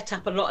they set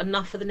up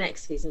enough for the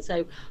next season.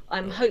 So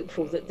I'm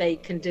hopeful that they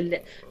can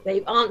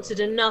they've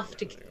answered enough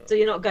so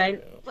you're not going,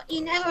 but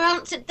you never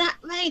answered that,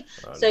 mate.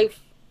 So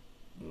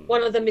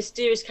one of the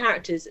mysterious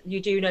characters, you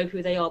do know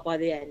who they are by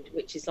the end,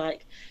 which is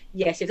like,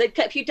 yes, if they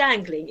kept you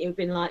dangling, it would have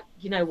been like,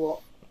 you know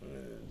what?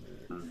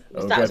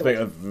 That was 8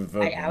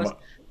 hours.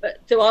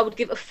 But so I would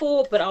give it a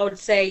 4, but I would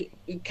say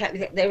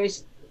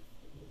it's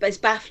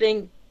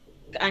baffling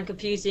and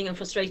confusing and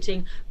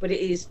frustrating, but it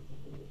is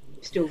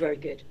still very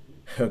good.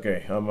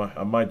 Okay,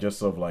 I might just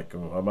sort of like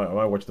I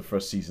might watch the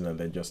first season and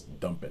then just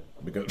dump it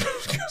because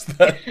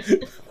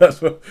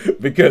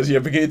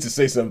you're beginning to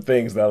say some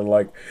things that are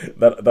like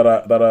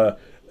that are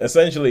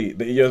essentially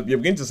you're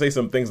beginning to say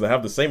some things that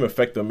have the same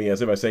effect on me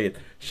as if I say it,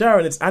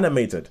 Sharon, it's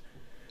animated.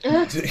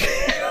 Like,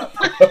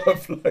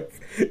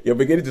 you're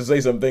beginning to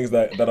say some things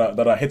that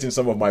are hitting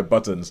some of my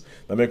buttons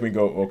that make me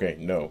go, okay,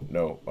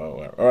 no.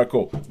 All right,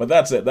 cool. But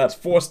that's it. That's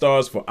 4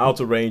 stars for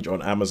Outer Range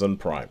on Amazon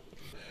Prime.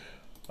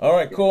 All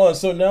right, cool. And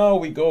so now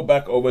we go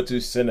back over to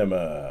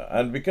cinema.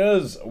 And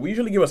because we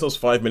usually give ourselves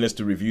 5 minutes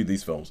to review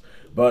these films,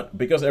 but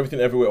because Everything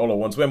Everywhere All at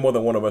Once, where more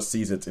than one of us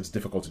sees it, it's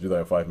difficult to do that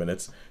in 5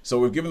 minutes. So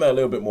we've given that a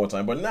little bit more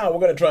time. But now we're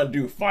going to try and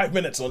do 5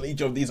 minutes on each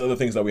of these other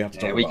things that we have to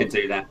talk about. Yeah, we could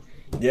do that.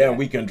 Yeah,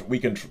 we can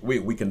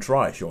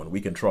try, Sean.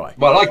 We can try.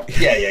 Well,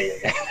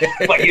 yeah.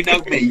 But you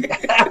know me.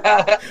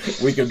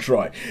 We can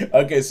try.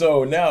 Okay,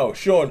 so now,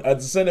 Sean, at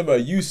the cinema,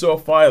 you saw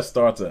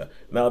Firestarter.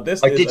 Now, I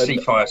did see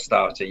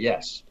Firestarter.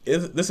 Yes.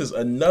 This is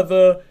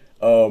another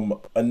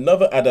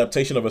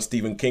adaptation of a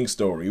Stephen King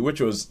story, which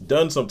was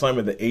done sometime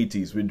in the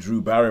 80s with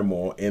Drew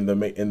Barrymore in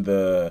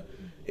the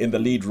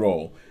lead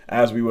role.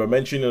 As we were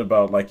mentioning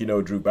about, like, you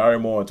know, Drew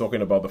Barrymore, and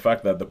talking about the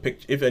fact that the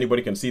picture, if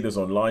anybody can see this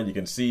online, you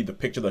can see the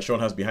picture that Sean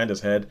has behind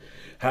his head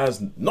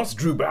has not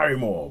Drew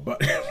Barrymore,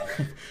 but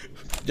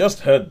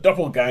just her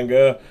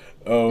doppelganger.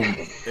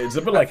 It's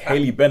a bit like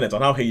Haley Bennett,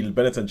 and how Haley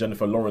Bennett and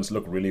Jennifer Lawrence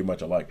look really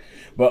much alike.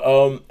 But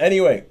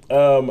anyway,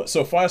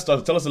 so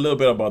Firestarter, tell us a little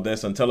bit about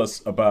this, and tell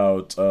us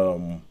about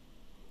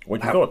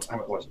what you thought.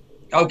 How it was.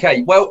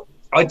 Okay, well,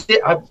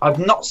 I've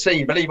not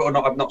seen, believe it or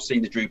not, I've not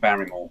seen the Drew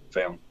Barrymore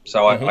film,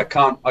 so I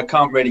can't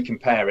really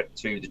compare it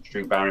to the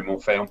Drew Barrymore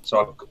film.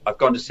 So I've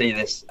gone to see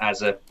this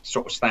as a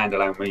sort of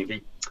standalone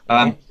movie.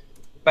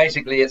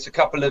 Basically, it's a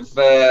couple of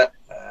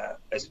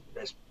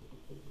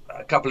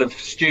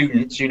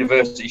students,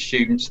 university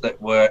students,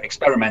 that were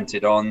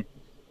experimented on,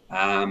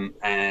 and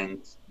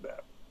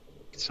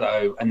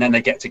then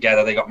they get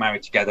together, they got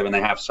married together, and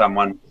they have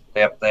someone.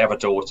 They have a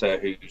daughter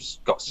who's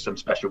got some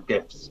special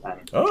gifts,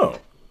 and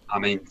I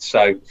mean,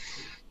 so,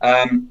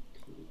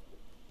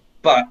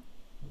 but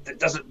it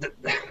doesn't.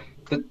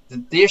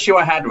 The issue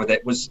I had with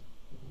it was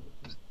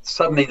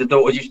suddenly the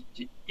daughter.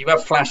 You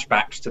have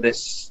flashbacks to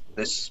this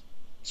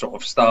sort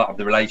of start of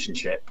the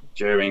relationship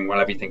while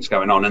everything's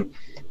going on, and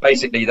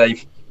basically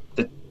the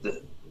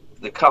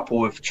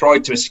couple have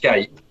tried to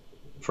escape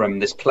from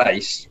this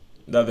place.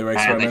 No, they were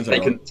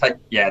experimenting.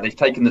 They've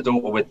taken the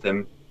daughter with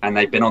them, and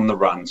they've been on the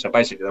run. So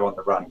basically, they're on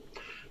the run.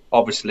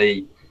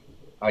 Obviously.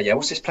 Oh yeah,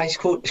 what's this place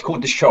called? It's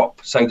called The Shop.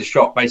 So The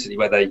Shop, basically,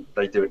 where they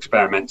do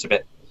experiments a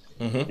bit,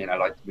 you know,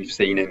 like we've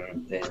seen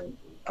in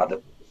other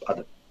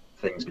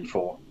things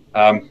before.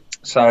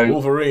 So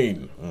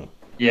Wolverine.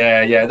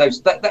 Yeah,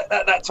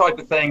 that type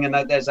of thing. And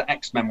there's an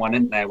X-Men one,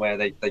 isn't there, where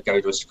they go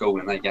to a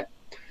school and they get.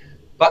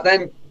 But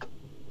then,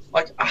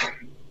 like,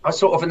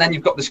 and then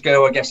you've got this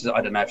girl. I guess I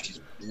don't know if she's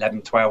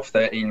 11, 12,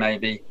 13,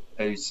 maybe,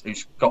 who's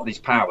got these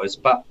powers.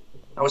 But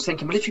I was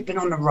thinking, well, if you've been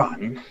on the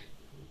run.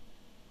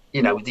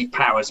 You know, with these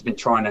powers, been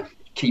trying to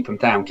keep them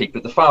down,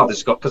 but the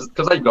father's got because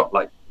they've got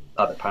like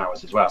other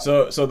powers as well.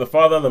 So the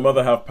father and the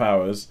mother have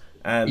powers,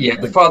 and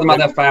the father and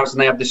mother have powers,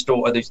 and they have this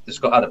daughter that's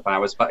got other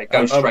powers. But it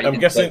goes straight. I'm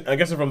guessing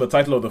from the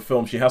title of the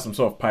film, she has some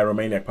sort of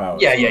pyromaniac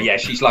powers. Yeah.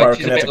 She's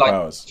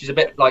a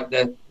bit like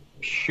the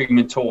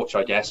Human Torch,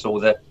 I guess,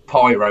 or the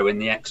Pyro in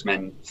the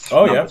X-Men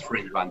number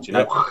 3 runs. You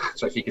know,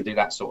 so if you can do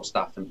that sort of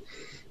stuff and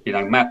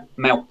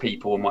melt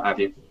people and what have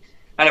you.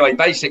 Anyway,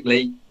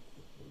 basically.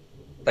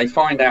 They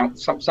find out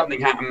something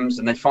happens,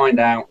 and they find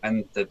out,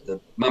 and the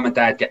mum and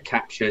dad get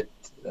captured,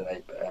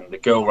 and the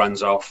girl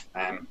runs off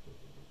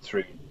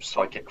through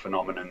psychic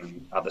phenomenon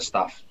and other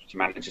stuff. She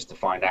manages to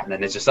find out, and then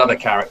there's this other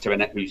character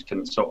in it who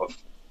can sort of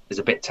is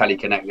a bit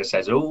telekinetic,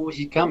 says, "Oh,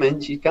 she's coming."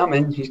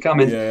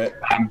 Yeah.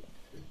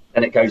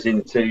 And it goes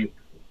into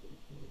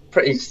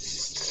pretty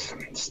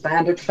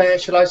standard fare,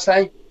 shall I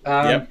say?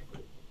 But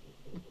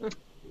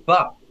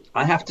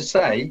I have to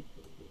say.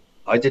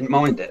 I didn't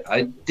mind it.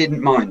 In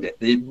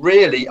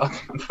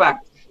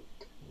fact,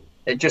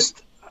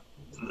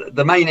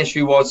 the main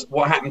issue was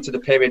what happened to the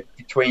period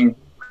between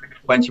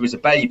when she was a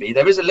baby.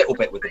 There is a little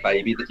bit with the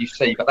baby that you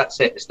see, but that's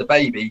it. It's the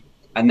baby,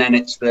 and then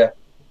it's the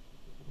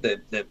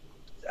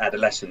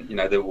adolescent, you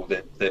know,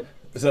 the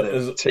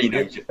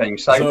teenager thing.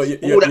 So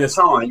all that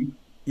time.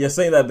 You're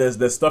saying that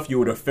there's stuff you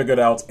would have figured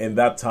out in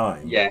that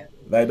time. Yeah.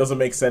 That it doesn't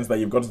make sense that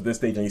you've got to this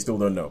stage and you still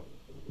don't know.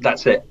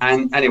 That's it.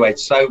 And anyway,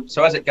 so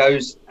as it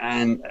goes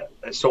and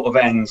it sort of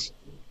ends,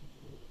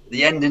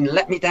 the ending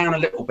let me down a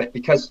little bit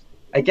because,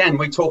 again,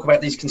 we talk about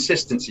these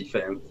consistency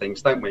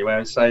things, don't we? Where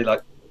I say,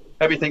 like,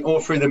 everything all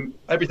through them,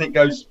 everything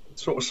goes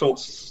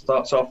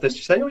starts off this.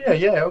 You say, oh,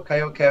 yeah, okay.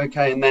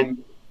 And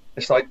then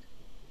it's like,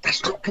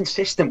 that's not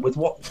consistent with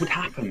what would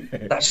happen.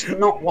 That's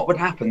not what would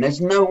happen. There's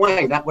no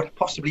way that would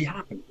possibly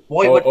happen.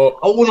 Why would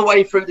all the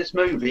way through this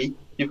movie,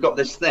 you've got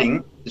this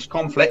thing, this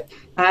conflict,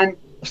 and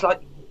it's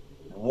like,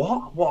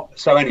 what?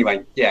 So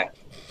anyway, yeah.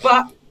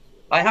 But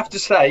I have to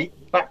say,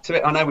 back to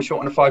it, I know we're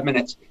short on 5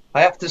 minutes.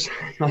 I have to say,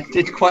 I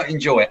did quite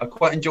enjoy it. I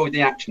quite enjoyed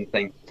the action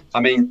thing. I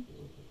mean,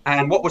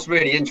 and what was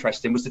really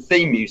interesting was the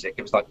theme music.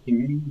 It was like,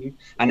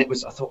 and it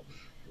was, I thought,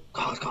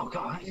 God,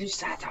 who's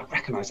that? I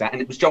recognise that.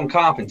 And it was John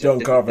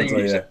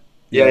Carpenter.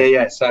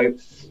 Yeah. So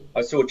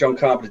I saw John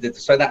Carpenter did,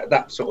 so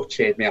that sort of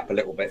cheered me up a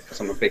little bit because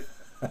I'm a big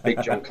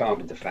John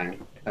Carpenter fan.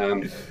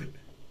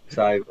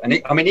 So, and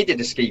he did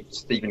a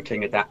Stephen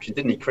King adaptation,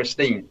 didn't he?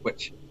 Christine,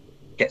 which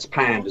gets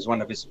panned as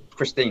one of his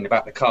Christine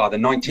about the car, the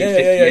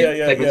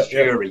 1958 Plymouth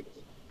Fury.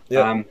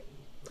 Yeah.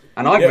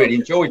 And I really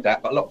enjoyed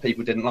that, but a lot of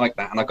people didn't like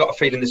that. And I got a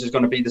feeling this is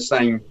going to be the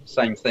same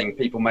thing.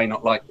 People may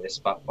not like this,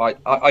 but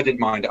I didn't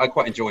mind it. I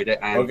quite enjoyed it.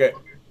 And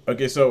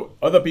Okay. So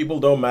other people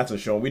don't matter,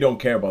 Sean. We don't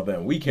care about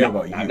them. We care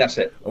about you. That's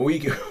it. And we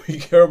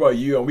care about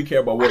you, and we care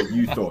about what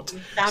you thought.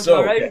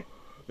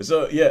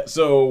 So yeah.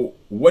 So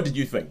what did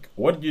you think?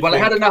 What did you? Well,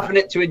 think? I had enough in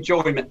it to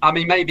enjoy it. I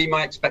mean, maybe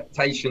my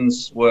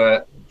expectations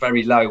were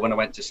very low when I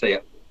went to see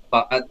it,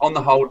 but on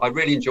the whole, I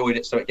really enjoyed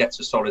it. So it gets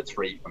a solid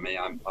 3 for me.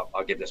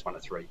 I'll give this one a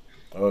 3.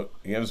 Oh,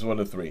 yeah, this one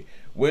a 3.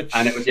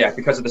 And it was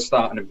because of the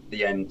start and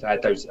the end. I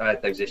had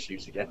those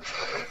issues again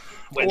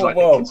with the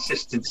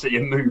consistency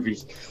in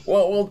movies.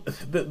 Well,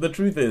 the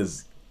truth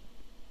is,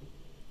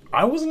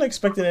 I wasn't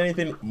expecting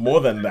anything more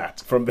than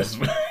that from this.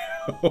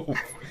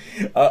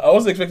 I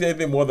wasn't expecting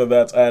anything more than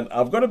that, and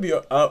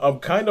I'm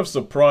kind of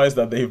surprised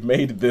that they've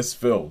made this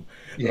film.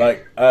 Yeah.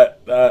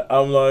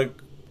 I'm like,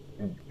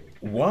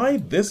 why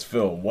this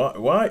film?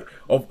 Why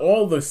of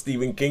all the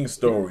Stephen King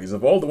stories,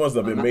 of all the ones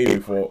that have been made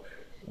before?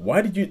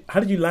 How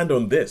did you land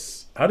on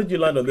this? How did you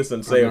land on this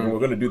and say, okay, we're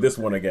going to do this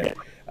one again?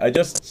 But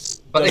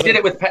they did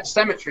it with Pet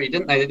Sematary,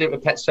 didn't they? They did it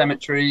with Pet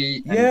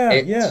Sematary.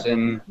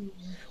 And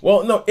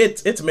Well, no,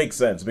 it makes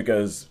sense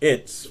because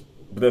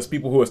there's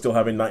people who are still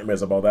having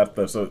nightmares about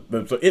that stuff.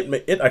 So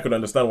I could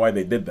understand why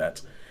they did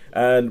that.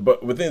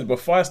 But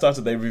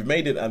Firestarter, they've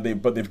remade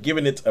it but they've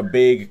given it a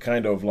big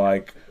kind of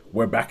like,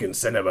 we're back in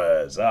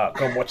cinemas.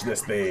 Come watch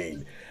this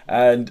thing.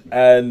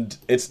 And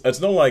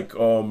it's not like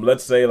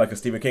let's say like a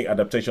Stephen King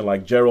adaptation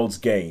like Gerald's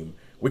Game,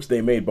 which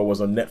they made but was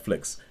on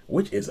Netflix,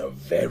 which is a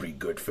very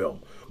good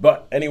film.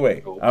 But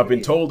anyway, I've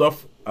been told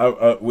off.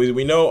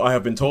 We know I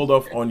have been told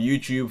off on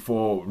YouTube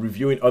for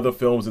reviewing other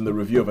films in the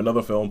review of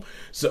another film.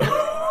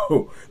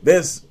 So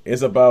this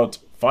is about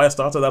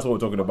Firestarter. That's what we're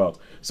talking about.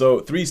 So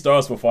 3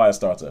 stars for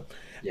Firestarter.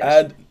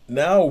 Yes. And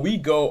now we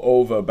go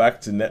over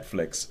back to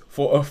Netflix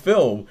for a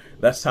film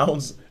that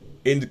sounds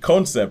in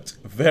concept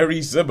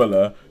very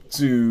similar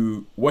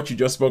to what you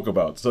just spoke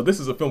about. So this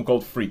is a film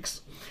called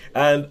Freaks.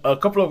 And a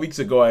couple of weeks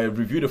ago, I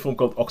reviewed a film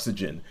called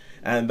Oxygen.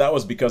 And that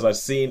was because I've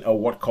seen a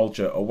What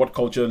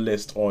Culture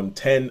list on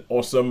 10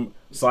 awesome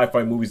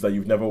sci-fi movies that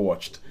you've never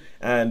watched.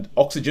 And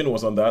Oxygen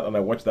was on that, and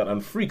I watched that.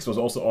 And Freaks was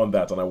also on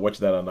that, and I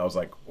watched that, and I was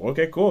like,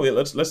 okay, cool. Yeah,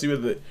 let's see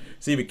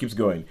if it keeps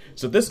going.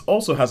 So this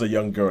also has a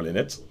young girl in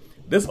it.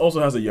 This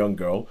also has a young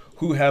girl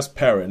who has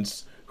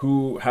parents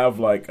who have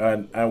like,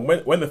 and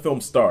when the film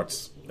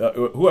starts,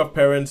 who have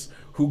parents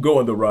who go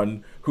on the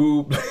run,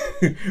 who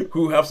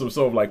who have some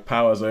sort of like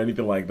powers or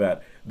anything like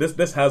that.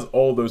 This has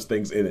all those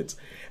things in it.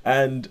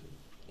 And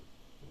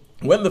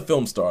when the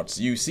film starts,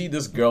 you see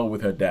this girl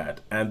with her dad,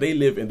 and they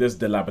live in this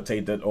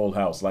dilapidated old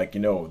house. Like,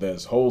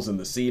 there's holes in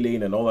the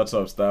ceiling and all that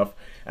sort of stuff.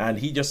 And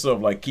he just sort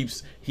of like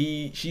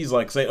she's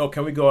like saying, oh,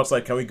 can we go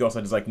outside? Can we go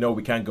outside? He's like, no,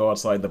 we can't go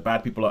outside. The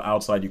bad people are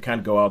outside. You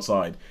can't go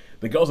outside.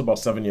 The girl's about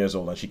 7 years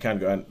old and she can't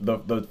go. And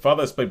the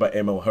father is played by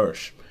Emil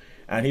Hirsch.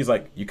 And he's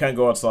like, you can't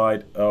go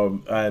outside.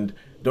 And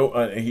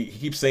don't. He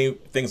keeps saying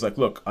things like,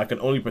 look, I can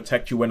only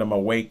protect you when I'm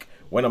awake.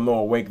 When I'm not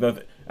awake,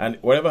 and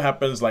whatever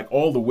happens, like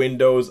all the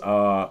windows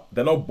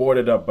they're not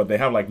boarded up, but they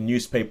have like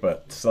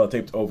newspaper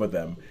sellotaped over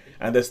them.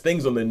 And there's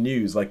things on the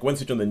news, like when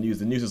switch on the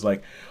news is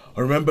like,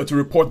 remember to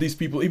report these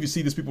people. If you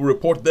see these people,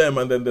 report them.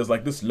 And then there's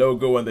like this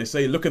logo, and they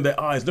say, look in their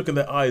eyes, look in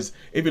their eyes.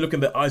 If you look in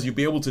their eyes, you'll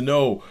be able to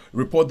know.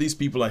 Report these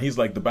people. And he's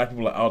like, the bad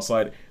people are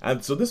outside.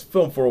 And so this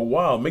film, for a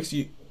while,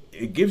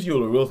 it gives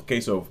you a real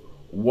case of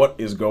what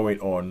is going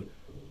on.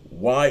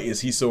 Why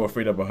is he so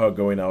afraid of her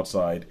going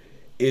outside?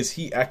 Is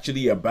he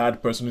actually a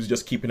bad person who's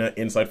just keeping her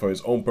inside for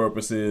his own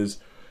purposes?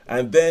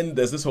 And then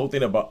there's this whole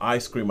thing about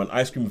ice cream. An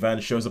ice cream van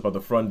shows up at the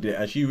front door,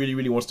 and she really,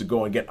 really wants to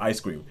go and get ice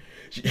cream.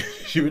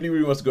 She really,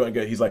 really wants to go and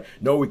get. He's like,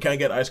 no, we can't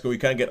get ice cream. We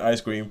can't get ice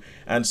cream.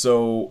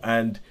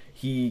 And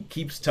he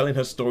keeps telling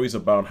her stories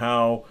about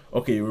how,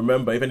 okay,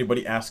 remember, if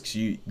anybody asks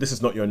you, this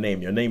is not your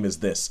name. Your name is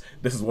this.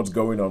 This is what's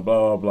going on.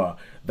 Blah blah blah.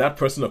 That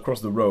person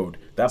across the road,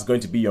 that's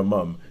going to be your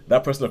mum.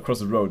 That person across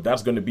the road,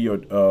 that's going to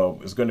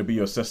be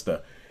your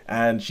sister.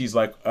 And she's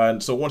like,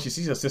 and so once she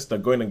sees her sister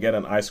going and get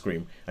an ice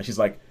cream, and she's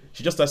like,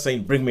 she just starts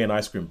saying, bring me an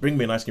ice cream, please bring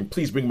me an ice cream,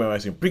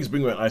 please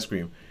bring me an ice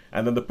cream.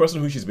 And then the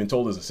person who she's been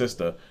told is a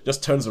sister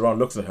just turns around,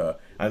 looks at her,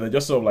 and then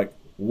just sort of like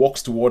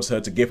walks towards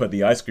her to give her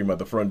the ice cream at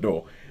the front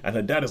door. And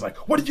her dad is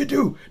like, what did you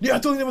do? Yeah, I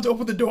told you never to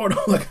open the door, and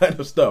all that kind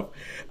of stuff.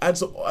 And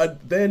so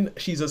then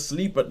she's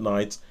asleep at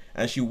night,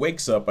 and she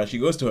wakes up, and she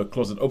goes to her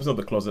closet, opens up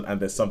the closet, and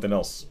there's something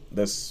else.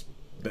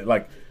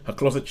 Like, her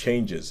closet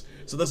changes.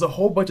 So there's a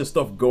whole bunch of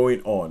stuff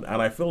going on,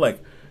 and I feel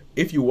like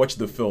if you watch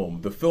the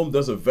film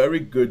does a very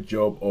good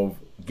job of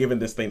giving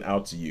this thing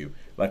out to you,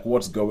 like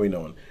what's going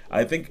on.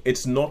 I think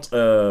it's not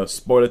a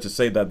spoiler to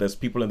say that there's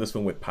people in this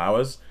film with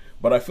powers,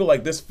 but I feel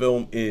like this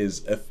film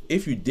is,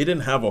 if you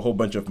didn't have a whole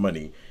bunch of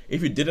money,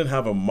 if you didn't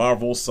have a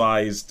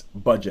Marvel-sized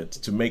budget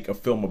to make a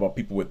film about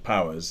people with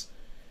powers,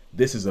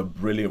 this is a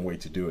brilliant way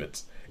to do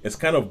it. It's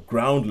kind of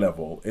ground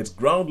level. It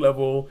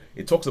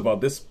talks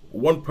about this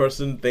one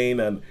person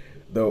thing and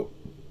the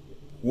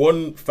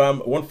one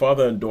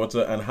father and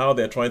daughter and how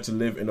they're trying to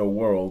live in a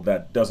world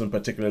that doesn't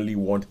particularly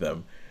want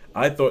them.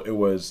 I thought it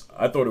was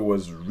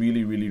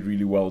really, really,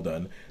 really well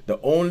done. The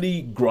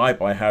only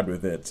gripe I had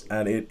with it,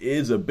 and it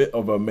is a bit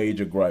of a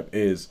major gripe,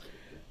 is,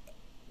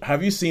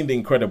 have you seen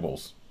The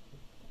Incredibles?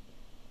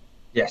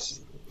 Yes.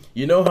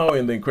 You know how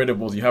in The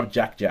Incredibles you have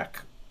Jack,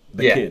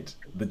 the kid,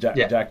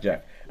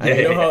 Jack. And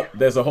you know how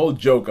there's a whole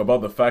joke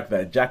about the fact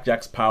that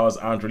Jack's powers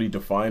aren't really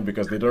defined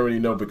because they don't really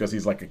know because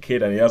he's like a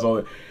kid and he has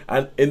all.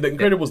 And in The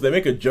Incredibles, they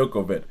make a joke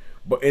of it.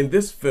 But in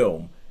this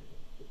film,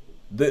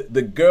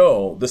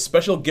 the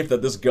special gift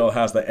that this girl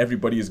has that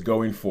everybody is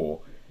going for,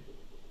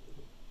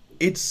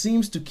 it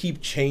seems to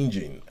keep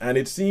changing. And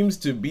it seems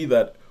to be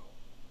that,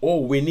 oh,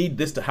 we need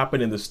this to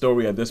happen in the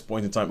story at this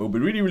point in time. It would be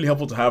really, really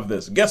helpful to have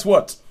this. Guess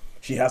what?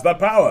 She has that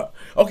power.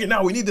 Okay,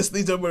 now we need this.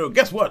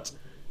 Guess what?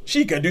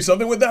 She can do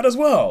something with that as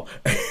well.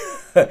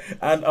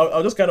 And I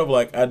was just kind of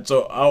like, and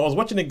so I was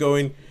watching it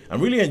going, I'm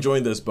really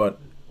enjoying this, but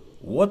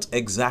what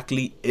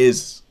exactly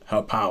is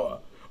her power?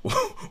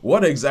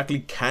 What exactly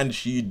can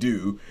she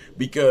do?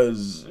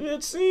 Because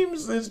it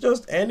seems it's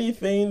just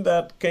anything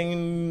that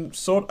can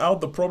sort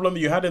out the problem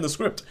you had in the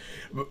script.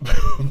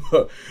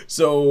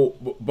 So,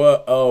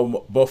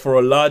 but for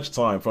a large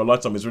time,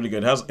 it's really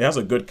good. It has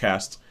a good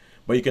cast.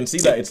 But you can see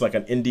that it's like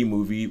an indie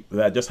movie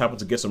that just happened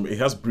to get some. It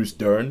has Bruce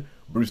Dern.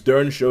 Bruce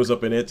Dern shows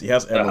up in it. He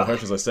has Emma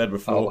Hirsch, as I said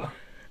before. Oh.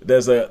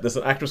 There's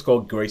an actress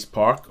called Grace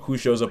Park who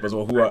shows up as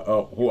well,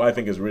 who I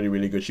think is really,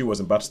 really good. She was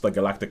in Battlestar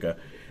Galactica,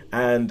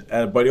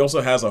 but he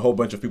also has a whole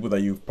bunch of people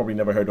that you've probably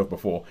never heard of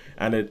before.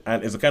 And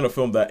it's the kind of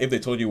film that if they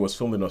told you it was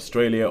filmed in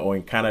Australia or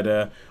in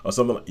Canada or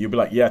something, you'd be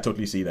like, yeah, I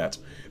totally see that,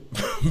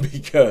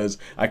 because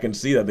I can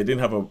see that they didn't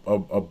have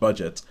a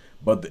budget,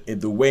 but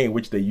the way in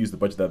which they used the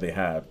budget that they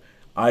have,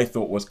 I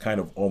thought was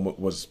kind of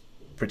was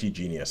pretty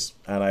genius,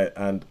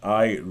 and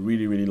I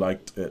really, really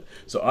liked it.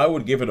 So I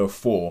would give it a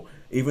 4.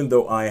 Even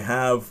though I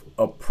have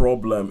a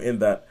problem in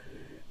that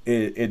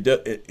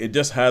it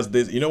just has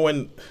this,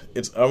 when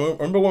I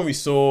remember when we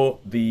saw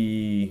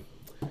the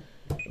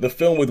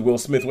film with Will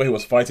Smith where he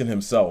was fighting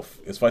himself,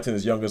 fighting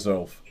his younger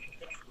self.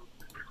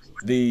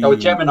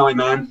 Gemini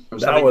Man.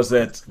 That was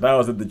it,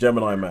 the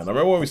Gemini Man. I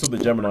remember when we saw the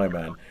Gemini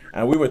Man,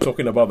 and we were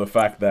talking about the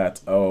fact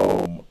that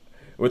in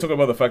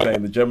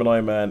the Gemini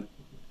Man,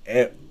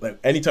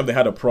 anytime they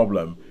had a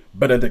problem,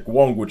 Benedict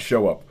Wong would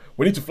show up.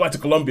 We need to fly to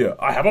Colombia.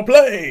 I have a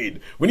plane.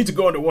 We need to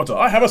go underwater.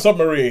 I have a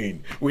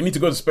submarine. We need to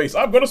go to space.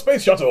 I've got a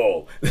space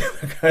shuttle.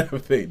 That kind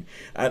of thing.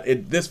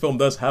 And this film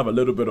does have a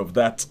little bit of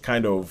that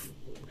kind of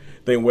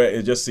thing where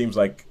it just seems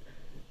like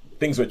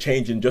things were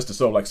changing just to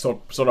sort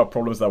out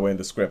problems that were in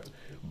the script.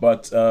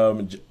 But I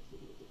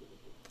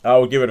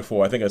would give it a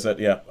 4. I think I said,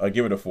 yeah, I'll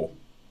give it a 4.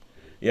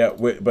 Yeah,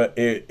 but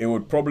it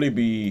would probably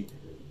be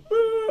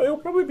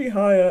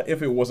higher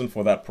if it wasn't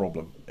for that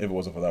problem.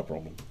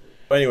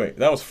 Anyway,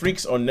 that was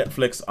Freaks on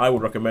Netflix. I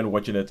would recommend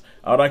watching it.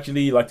 I would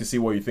actually like to see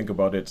what you think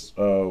about it.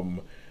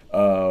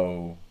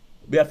 I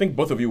think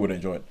both of you would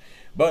enjoy it.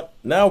 But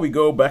now we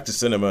go back to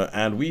cinema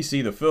and we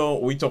see the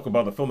film. We talk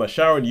about the film that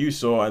Sharon, you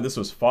saw, and this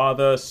was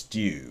Father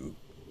Stu.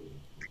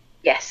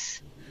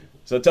 Yes.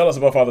 So tell us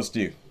about Father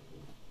Stu.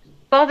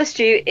 Father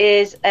Stu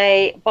is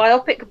a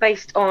biopic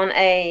based on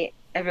a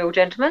real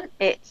gentleman.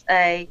 It's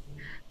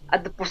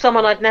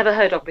someone I'd never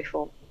heard of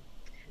before.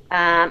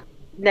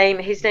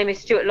 His name is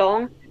Stuart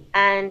Long.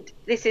 And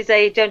this is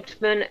a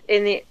gentleman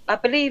I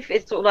believe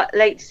it's sort of like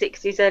late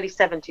 60s, early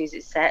 70s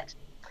it's set.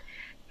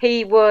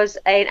 He was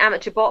an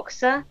amateur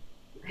boxer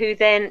who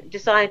then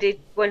decided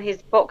when his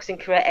boxing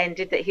career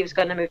ended that he was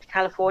going to move to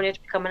California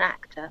to become an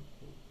actor.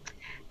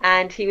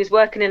 And he was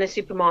working in a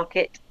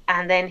supermarket,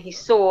 and then he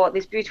saw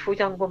this beautiful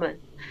young woman.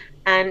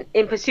 And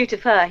in pursuit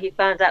of her, he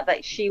found out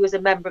that she was a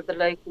member of the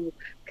local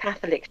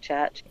Catholic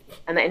church.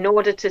 And that in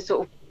order to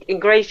sort of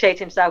ingratiate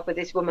himself with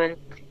this woman,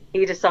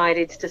 he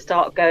decided to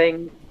start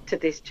going to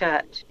this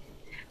church.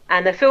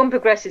 And the film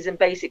progresses, and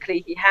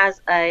basically he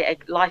has a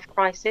life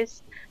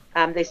crisis,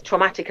 this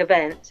traumatic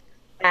event,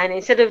 and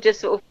instead of just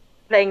sort of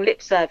playing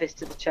lip service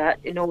to the church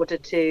in order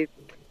to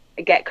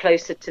get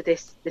closer to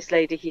this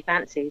lady he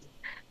fancies,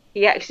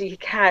 he actually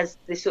has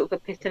this sort of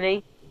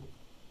epiphany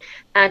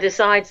and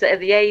decides that at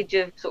the age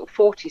of sort of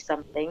 40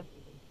 something,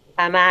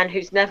 a man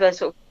who's never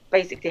sort of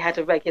basically had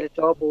a regular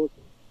job, or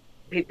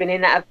he'd been in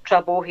and out of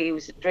trouble, he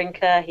was a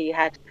drinker, he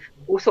had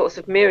all sorts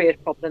of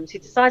myriad problems. He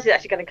decides he's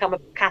actually going to become a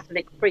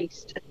Catholic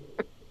priest.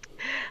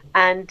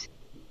 And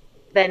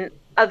then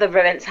other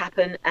events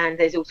happen, and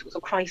there's all sorts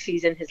of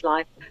crises in his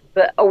life.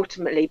 But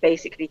ultimately,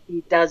 basically,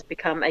 he does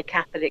become a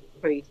Catholic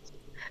priest.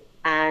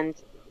 And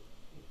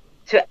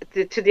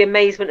to the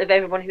amazement of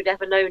everyone who'd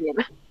ever known him,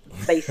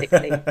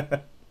 basically.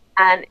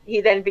 And he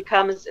then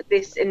becomes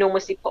this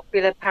enormously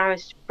popular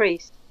parish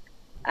priest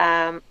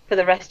for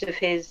the rest of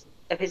his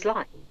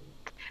life.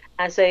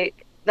 And so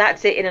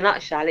that's it in a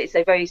nutshell. It's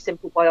a very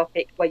simple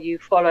biopic where you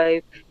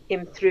follow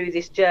him through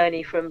this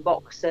journey from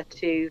boxer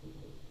to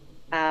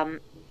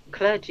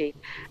clergy.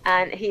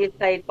 And he is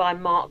played by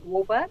Mark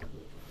Wahlberg.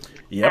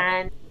 Yep.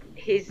 And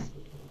his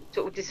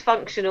sort of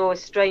dysfunctional,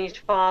 estranged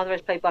father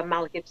is played by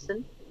Mel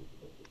Gibson.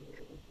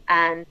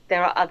 And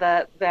there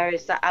are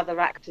various other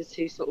actors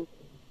who sort of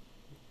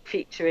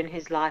feature in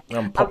his life.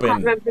 I can't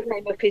remember the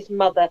name of his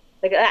mother,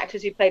 the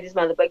actors who played his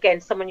mother, but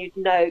again, someone you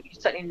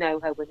certainly know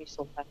her when you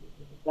saw her.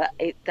 But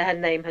her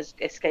name has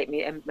escaped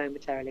me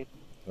momentarily.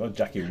 Oh,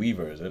 Jackie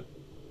Weaver, is it?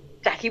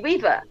 Jackie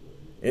Weaver.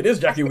 It is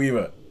Jackie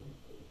Weaver.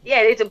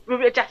 Yeah, it's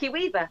a Jackie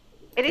Weaver.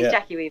 It is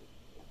Jackie Weaver.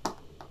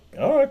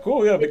 All right,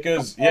 cool. Yeah,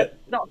 because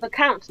not the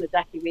counsellor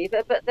Jackie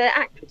Weaver, but the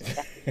actress.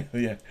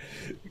 yeah,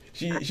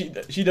 she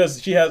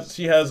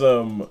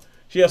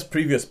has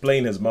previous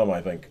playing his mum,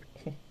 I think.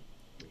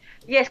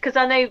 Yes, because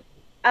I know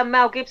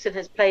Mel Gibson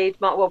has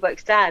played Mark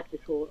Wahlberg's dad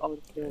before on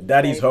film.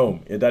 Daddy's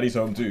Home. Yeah, Daddy's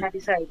Home too.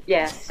 Daddy's Home.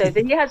 Yeah. So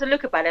then he has a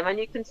look about him, and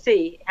you can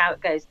see how it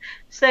goes.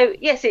 So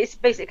yes, it's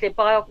basically a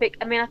biopic.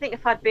 I mean, I think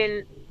if I'd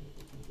been,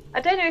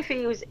 I don't know if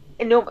he was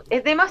enormous.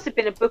 There must have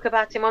been a book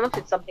about him. I must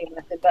have something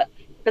about him, but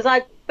because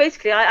I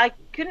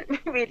couldn't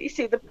really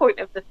see the point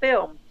of the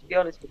film, to be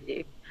honest with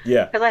you.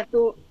 Yeah. Because I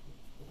thought,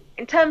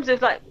 in terms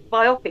of like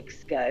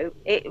biopics go,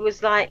 it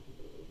was all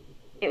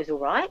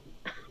right,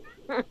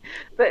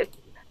 but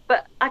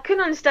I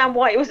couldn't understand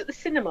why it was at the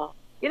cinema.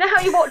 You know how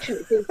you're watching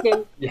it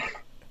thinking, yeah,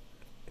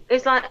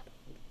 it's like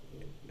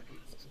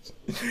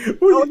I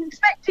was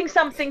expecting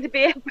something to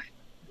be.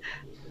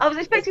 I was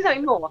expecting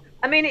something more.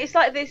 I mean, it's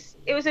like this.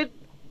 It was a.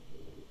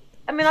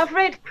 I mean, I've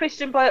read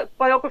Christian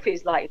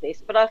biographies like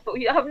this, but I thought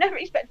I've never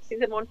expected to see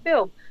them on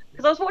film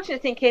because I was watching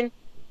it thinking,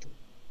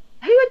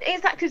 who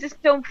exactly is this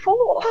film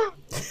for?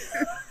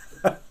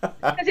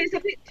 Because it's a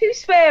bit too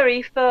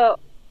sweary for,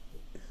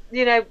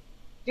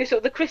 just sort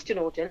of the Christian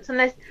audience,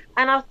 and I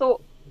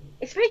thought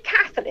it's very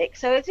Catholic.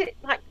 So is it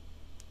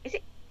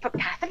for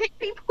Catholic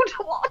people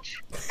to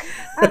watch?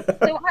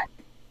 So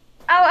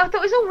I thought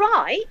it was all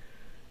right.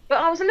 But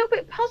I was a little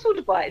bit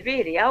puzzled by it,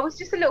 really. I was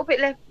just a little bit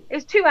left. It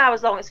was 2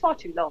 hours long. It's far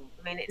too long.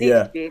 I mean, it needs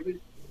to be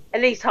at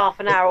least half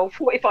an hour or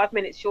 45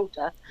 minutes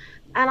shorter.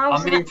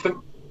 And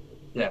for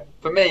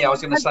me, I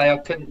was going to say I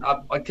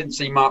couldn't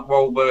see Mark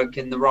Wahlberg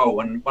in the role,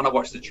 and when I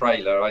watched the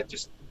trailer, it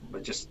just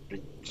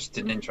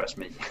didn't interest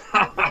me.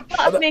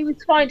 Part of me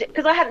was find it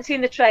because I hadn't seen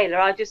the trailer.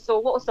 I just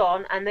saw what was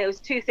on, and there was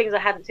two things I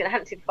hadn't seen. I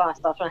hadn't seen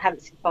Firestarter, and I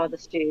hadn't seen Father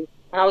Stu.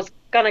 And I was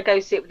gonna go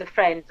see it with a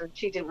friend, and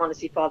she didn't want to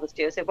see Father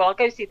Stu. I said, "Well, I'll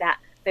go see that,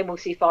 then we'll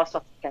see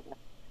Firestarter together."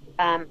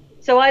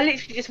 So I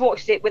literally just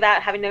watched it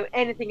without having known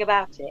anything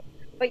about it.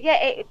 But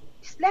yeah, it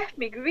just left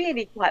me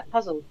really quite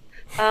puzzled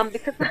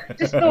because I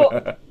just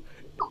thought,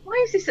 why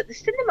is this at the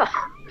cinema?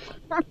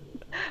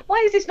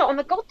 Why is this not on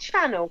the God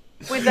channel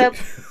with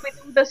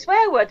the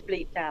swear word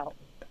bleeped out?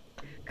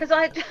 Because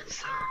it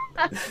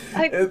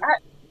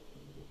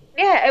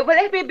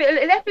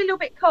left me a little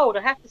bit cold,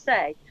 I have to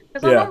say.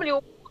 Because I normally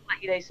all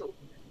like sort of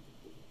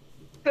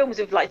films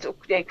of like sort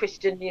of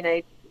Christian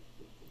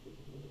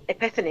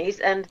epiphanies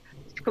and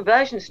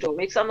conversion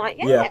stories. I'm like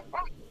but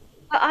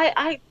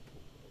I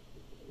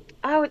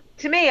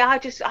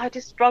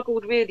just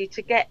struggled really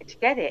to get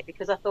it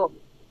because I thought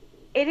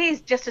it is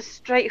just a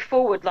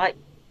straightforward like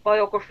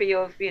biography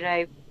of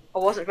I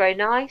wasn't very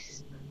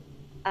nice.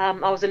 I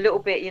was a little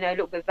bit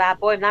bad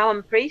boy. Now I'm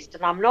a priest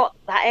and I'm not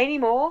that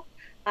anymore.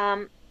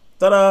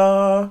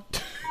 Ta-da!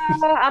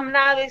 I'm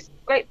now this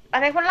great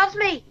and everyone loves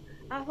me.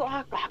 I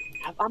thought,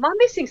 am I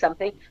missing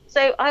something?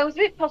 So I was a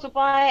bit puzzled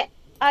by it.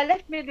 I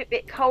left me a little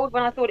bit cold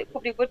when I thought it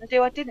probably wouldn't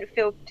do. I didn't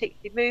feel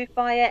particularly moved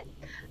by it.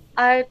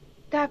 I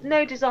have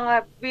no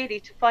desire really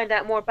to find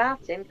out more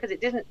about him because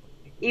it didn't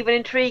even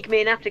intrigue me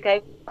enough to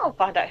go, I'll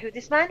find out who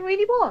this man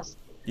really was.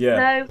 Yeah.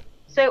 No.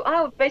 So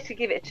I would basically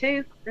give it a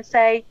 2 and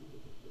say,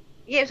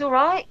 yeah, it was all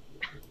right.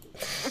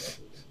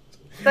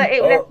 But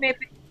it left me a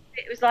bit,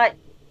 it was like,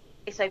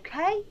 it's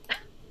okay,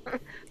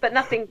 but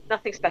nothing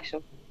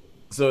special.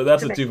 So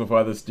that's a 2 for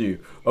Father Stu.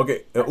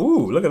 Okay.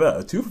 Ooh, look at that,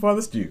 a 2 for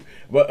Father Stu.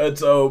 But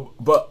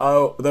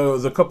there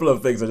was a couple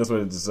of things I just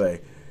wanted to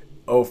say.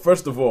 Oh,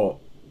 first of all,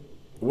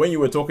 when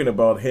you were talking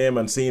about him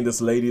and seeing this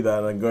lady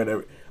that I'm going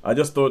to, I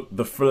just thought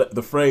the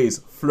phrase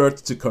 "flirt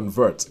to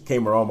convert"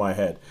 came around my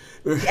head,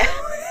 which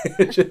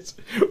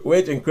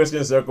in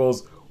Christian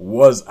circles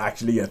was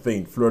actually a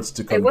thing. Flirts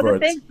to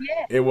convert. It was a thing.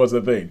 Yeah. It was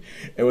a thing.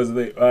 It was a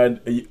thing, and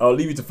I'll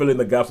leave you to fill in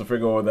the gaps to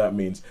figure out what that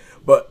means.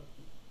 But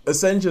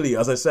essentially,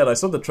 as I said, I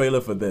saw the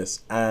trailer for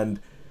this, and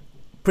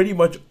pretty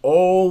much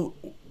all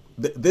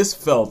this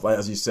felt like,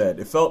 as you said,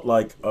 it felt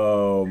like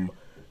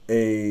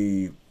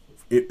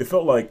It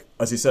felt like,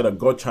 as you said, a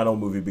God Channel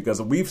movie,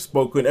 because we've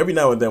spoken every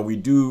now and then. We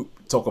do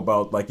talk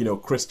about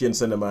Christian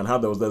cinema and how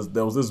there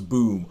was this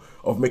boom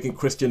of making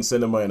Christian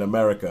cinema in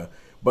America,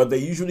 but they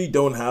usually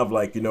don't have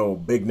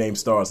big name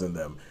stars in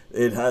them.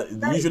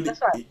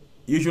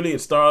 Usually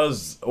it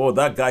stars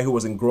that guy who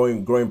was in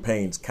Growing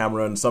Pains,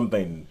 Cameron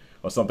something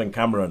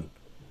Cameron.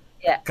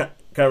 Yeah, can't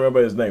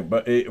remember his name,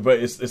 but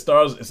it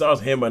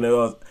stars him, and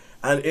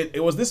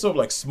it was this sort of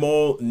like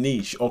small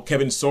niche. Or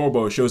Kevin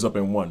Sorbo shows up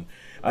in one.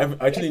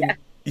 I've actually,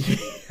 he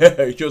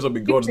shows up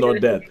in God's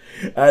Not Dead,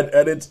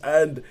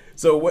 and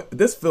so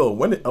this film,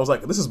 I was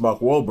like, this is Mark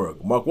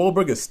Wahlberg. Mark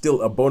Wahlberg is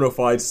still a bona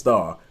fide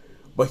star,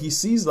 but it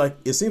seems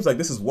like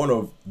this is one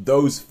of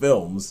those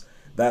films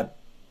that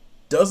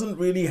doesn't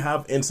really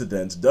have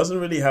incidents,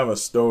 doesn't really have a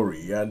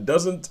story, and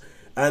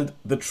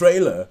the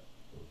trailer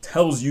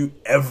tells you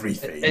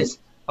everything.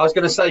 I was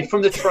going to say,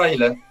 from the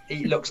trailer,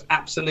 he looks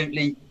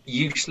absolutely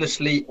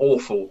uselessly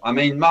awful. I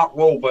mean, Mark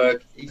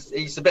Wahlberg,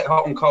 he's a bit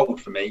hot and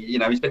cold for me.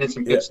 He's been in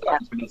some good stuff,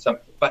 he's been in some,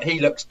 but he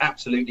looks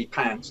absolutely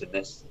pants in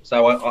this.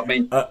 So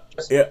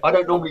I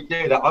don't normally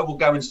do that. I will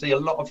go and see a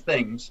lot of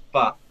things,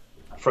 but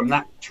from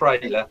that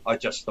trailer, I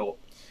just thought,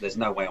 there's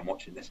no way I'm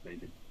watching this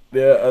movie.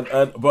 Yeah,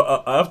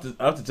 but I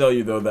have to tell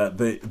you though that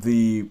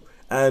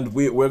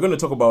we're going to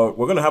talk about,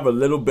 we're going to have a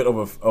little bit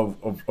of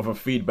a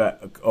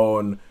feedback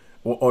on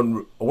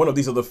one of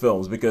these other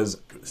films, because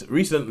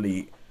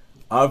recently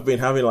I've been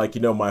having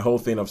my whole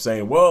thing of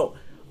saying, well,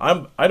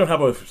 I don't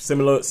have a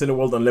similar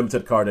Cineworld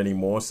Unlimited card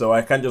anymore, so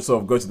I can't just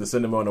sort of go to the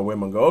cinema on a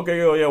whim and go,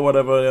 okay, oh yeah,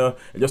 whatever. Yeah.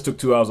 It just took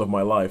 2 hours of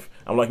my life.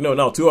 I'm like, no,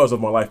 now 2 hours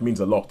of my life means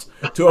a lot.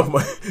 2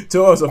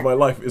 hours of my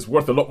life is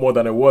worth a lot more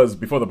than it was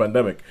before the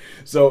pandemic.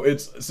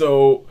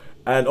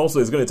 And also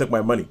it's going to take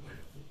my money.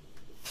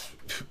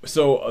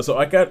 So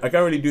I can't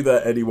really do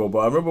that anymore.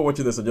 But I remember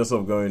watching this and just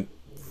sort of going,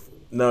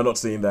 no, not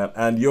seeing that.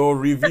 And your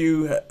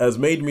review has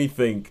made me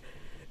think.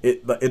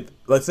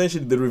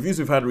 Essentially, the reviews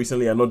we've had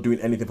recently are not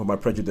doing anything for my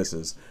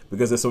prejudices,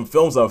 because there's some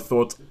films I've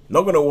thought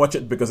not going to watch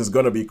it because it's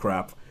going to be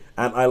crap,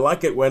 and I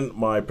like it when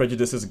my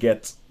prejudices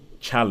get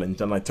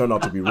challenged and I turn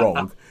out to be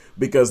wrong,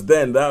 because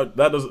then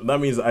that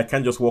means I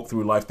can't just walk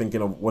through life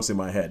thinking of what's in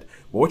my head.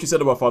 But what you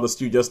said about Father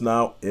Stu just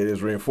now, it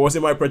is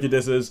reinforcing my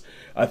prejudices.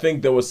 I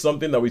think there was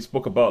something that we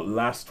spoke about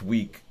last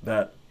week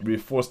that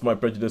reinforced my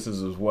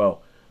prejudices as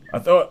well.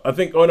 It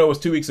was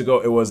 2 weeks ago.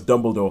 It was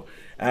Dumbledore,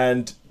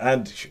 and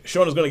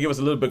Sean is going to give us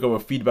a little bit of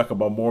a feedback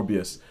about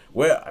Morbius,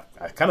 where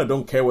I kind of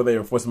don't care whether you're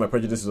enforcing my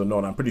prejudices or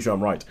not. I'm pretty sure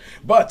I'm right.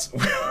 But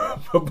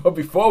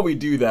before we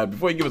do that,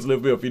 before you give us a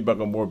little bit of feedback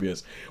on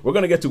Morbius, we're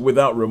going to get to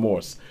Without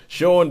Remorse.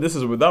 Sean, this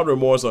is Without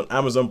Remorse on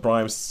Amazon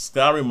Prime,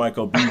 starring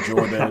Michael B.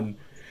 Jordan.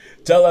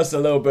 Tell us a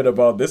little bit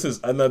about this.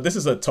 This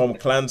is a Tom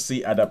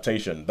Clancy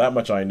adaptation. That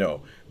much I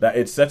know. That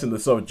it's set in the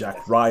sort of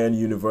Jack Ryan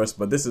universe,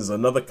 but this is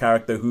another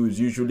character who's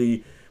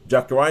usually.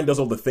 Jack Ryan does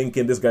all the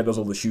thinking, this guy does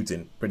all the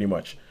shooting, pretty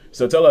much.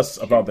 So tell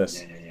us about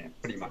this. Yeah,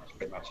 pretty much.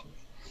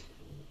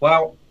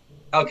 Well,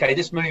 okay,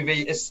 this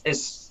movie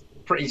is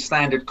pretty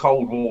standard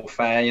Cold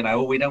Warfare.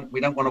 We don't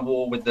want a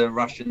war with the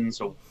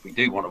Russians, or we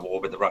do want a war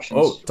with the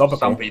Russians. Oh, topical.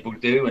 Some people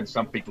do, and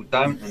some people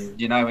don't,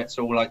 and it's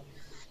all like,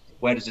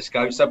 where does this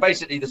go? So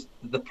basically,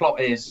 the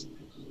plot is,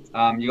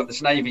 you got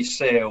this Navy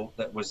SEAL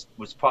that was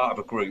part of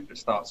a group that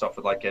starts off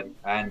with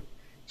and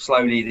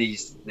slowly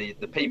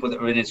the people that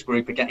were in this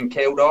group are getting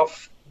killed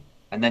off.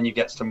 And then you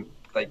get some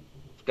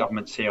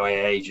government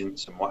CIA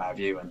agents and what have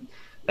you,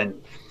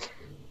 and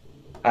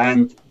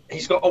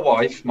he's got a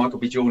wife, Michael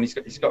B. Jordan.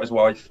 He's got his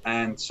wife,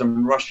 and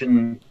some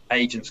Russian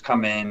agents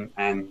come in,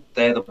 and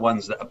they're the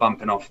ones that are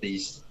bumping off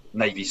these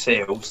Navy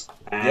SEALs.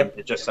 And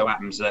It just so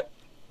happens that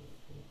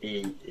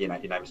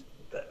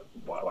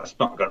well, it's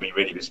not going to be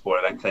really a spoiler,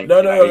 I don't think.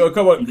 No,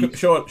 come on,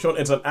 Sean,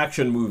 it's an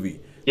action movie.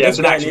 Yeah, it's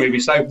an action movie.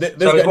 So this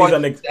guy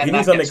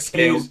needs an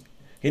excuse.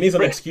 He needs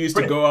an excuse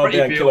to go out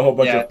there and kill a whole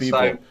bunch of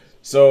people.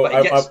 So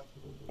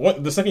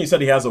the second you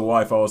said he has a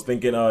wife, I was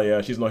thinking, oh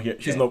yeah, she's not here.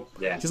 She's not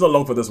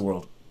long for this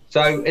world.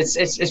 So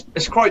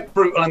it's quite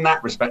brutal in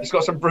that respect. It's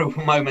got some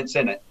brutal moments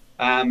in it,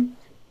 and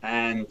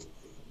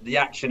the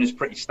action is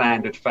pretty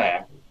standard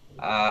fare.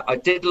 I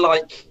did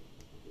like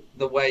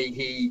the way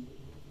he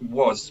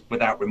was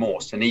Without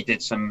Remorse, and he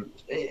did some.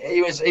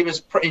 He was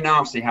pretty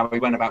nasty how he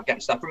went about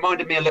getting stuff.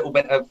 Reminded me a little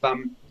bit of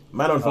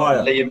Man on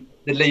Fire, the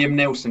Liam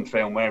Neeson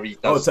film where he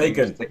does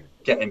Taken to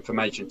get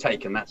information.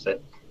 Taken, that's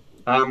it.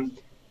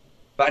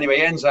 But anyway,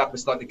 it ends up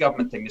it's like the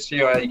government thing. The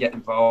CIA get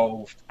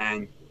involved,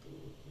 and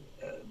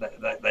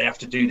they have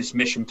to do this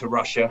mission to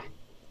Russia.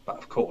 But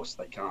of course,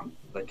 they can't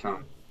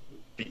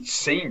be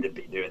seen to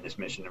be doing this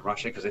mission in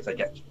Russia, because if they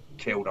get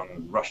killed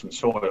on Russian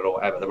soil or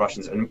whatever, the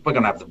Russians, and we're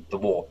going to have the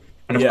war.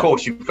 And of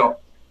course, you've got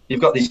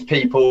these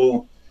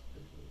people,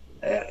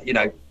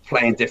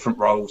 playing different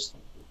roles,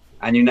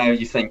 and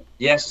you think,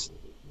 yes,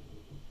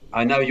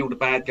 I know you're the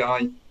bad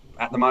guy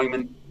at the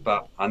moment,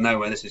 but I know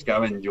where this is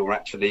going. You're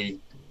actually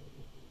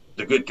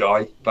the good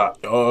guy,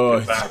 but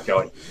the bad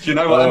guy. Do you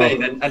know what I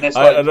mean? And it's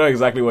I know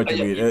exactly what you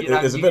mean.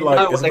 It's a bit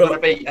like what they're going to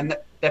be, and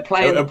they're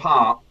playing the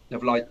part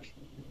of oh,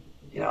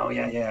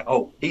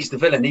 he's the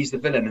villain,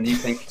 and you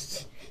think,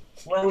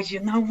 well, you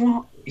know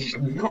what? He's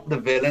not the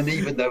villain,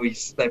 even though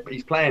he's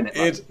playing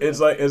it. It's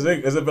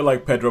a bit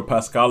like Pedro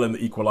Pascal in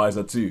The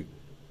Equalizer 2.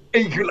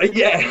 Equally,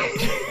 yeah.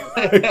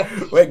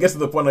 Where it gets to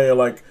the point where they're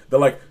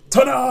like,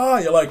 ta-da!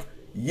 You're like,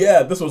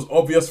 yeah, this was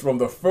obvious from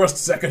the first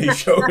second he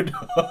showed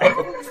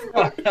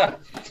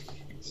up.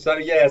 So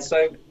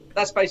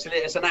that's basically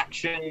it. It's an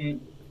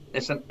action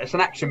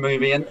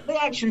movie, and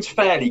the action's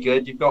fairly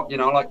good. You've got,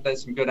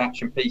 there's some good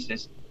action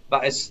pieces,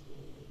 but it's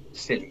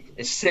silly.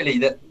 It's silly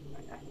that,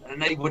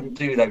 and they wouldn't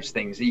do those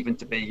things even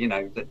to be,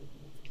 that.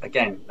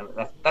 Again,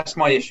 that's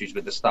my issues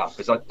with the stuff,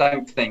 because I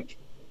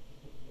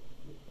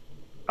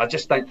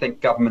just don't think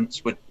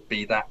governments would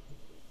be that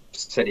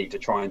silly to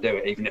try and do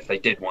it, even if they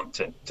did want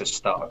to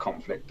start a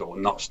conflict or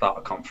not start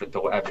a conflict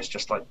or whatever. It's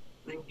just like,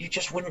 you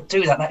just wouldn't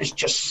do that. That is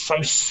just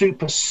so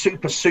super,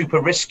 super,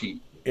 super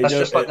risky. That's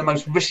just like the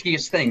most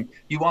riskiest thing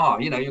you are.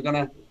 You're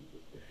gonna.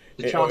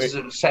 The chances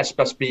of success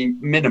must be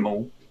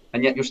minimal,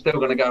 and yet you're still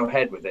going to go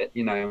ahead with it.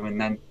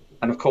 And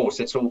of course,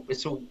 it's all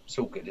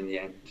good in the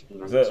end.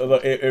 So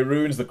it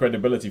ruins the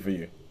credibility for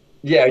you.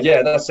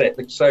 Yeah, that's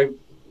it. So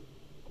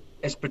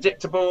it's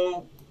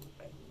predictable.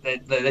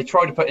 They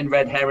try to put in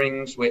red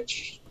herrings,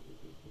 which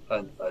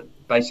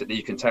basically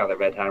you can tell they're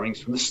red herrings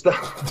from the start.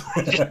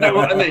 You know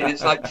what I mean?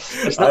 It's like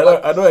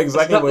I know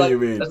exactly what you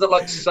mean. It's not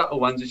like subtle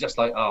ones. It's just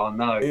like, oh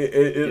no.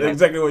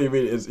 Exactly what you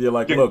mean is you're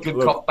like, good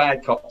look, cop,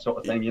 bad cop sort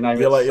of thing. You know,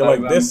 you're like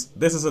this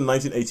isn't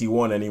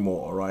 1981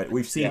 anymore, right?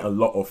 We've seen a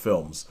lot of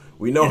films.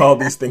 We know how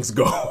these things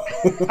go.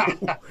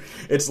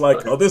 It's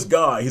like, oh, this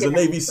guy, he's a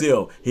Navy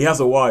SEAL. He has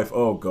a wife.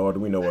 Oh God,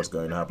 we know what's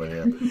going to happen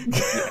here.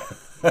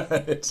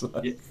 It's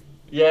like.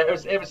 Yeah,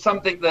 it was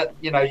something that,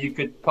 you know, you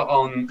could put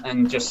on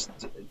and just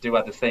do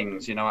other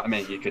things, you know what I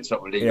mean? You could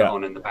sort of leave it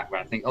on in the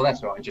background and think, oh,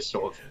 that's right, and just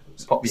sort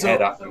of pop your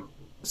head up.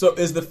 So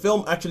is the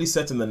film actually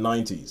set in the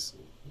 90s?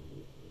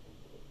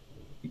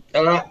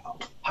 I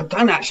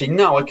don't actually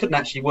know. I couldn't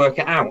actually work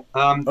it out.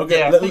 Okay,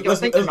 yeah, I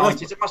think the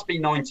 90s. It must be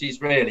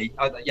 90s, really.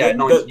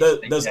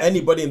 90s. Does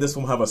anybody in this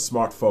film have a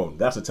smartphone?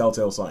 That's a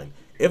telltale sign.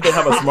 If they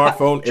have a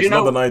smartphone, it's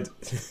not the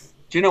 90s.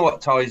 Do you know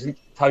what, Tosin?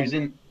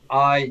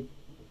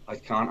 I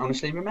can't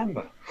honestly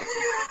remember.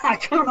 I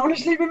can't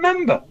honestly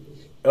remember.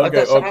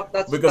 Okay,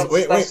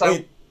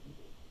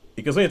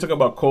 because when you're talking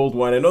about Cold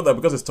War, I know that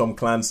because it's Tom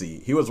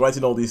Clancy, he was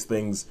writing all these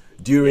things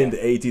during the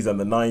 80s and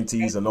the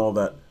 90s and all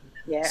that.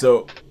 Yeah.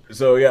 So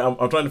yeah,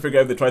 I'm trying to figure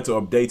out if they tried to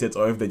update it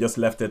or if they just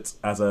left it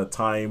as a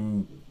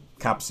time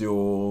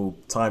capsule,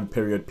 time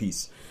period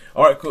piece.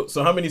 All right, cool.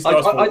 So how many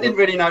stars? I didn't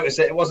really notice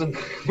it. It wasn't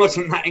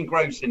that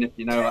engrossing, if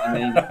you know what I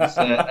mean.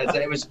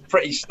 It was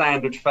pretty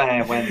standard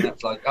fare when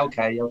it's like,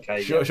 okay.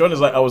 Sean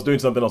is like, I was doing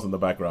something else in the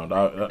background.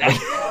 I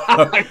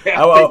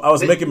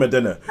was making my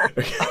dinner.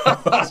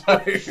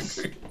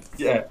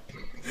 Yeah.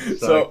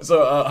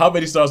 So how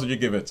many stars would you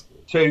give it?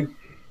 2.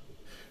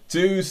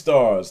 2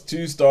 stars.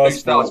 2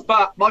 stars.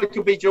 But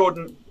Michael B.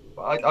 Jordan,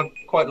 I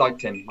quite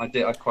liked him. I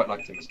quite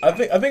liked him. I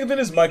think the thing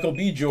is Michael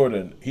B.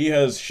 Jordan. He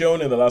has shown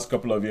in the last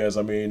couple of years.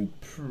 I mean,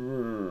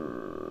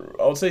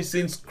 I would say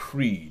since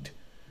Creed,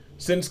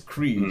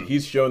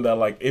 he's shown that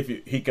like if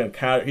he can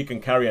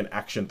carry an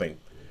action thing.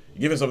 You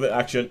give him something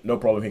action, no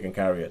problem, he can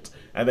carry it.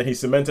 And then he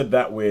cemented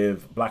that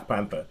with Black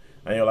Panther,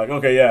 and you're like,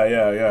 okay,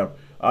 yeah.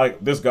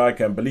 This guy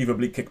can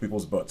believably kick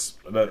people's butts.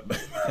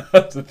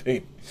 That's the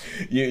thing.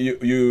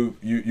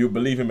 You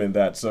believe him in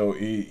that. So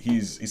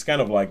he's kind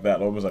of like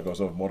that, almost like a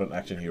sort of modern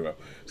action hero.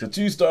 So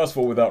 2 stars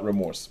for Without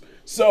Remorse.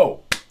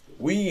 So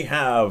we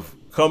have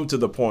come to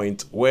the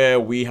point where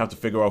we have to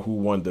figure out who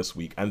won this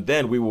week, and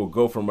then we will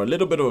go from a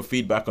little bit of a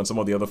feedback on some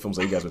of the other films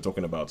that you guys were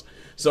talking about.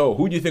 So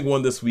who do you think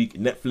won this week,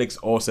 Netflix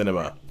or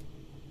cinema?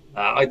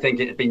 I think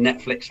it'd be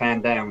Netflix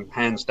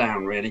hands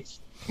down. Really,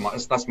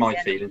 that's my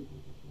feeling.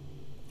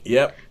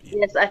 Yep.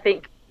 Yes, I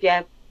think,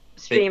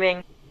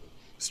 streaming.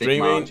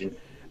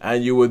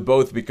 And you would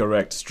both be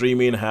correct.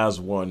 Streaming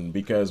has won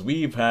because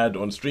we've had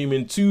on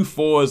streaming 2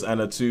 4s and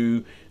a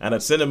 2, and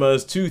at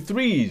cinemas 2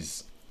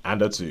 3s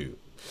and a 2.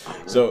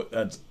 So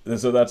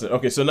that's it.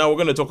 Okay, so now we're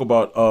going to talk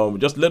about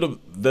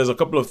there's a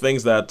couple of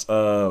things that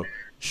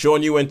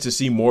Sean, you went to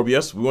see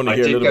Morbius. We want to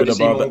hear a little bit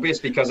about that.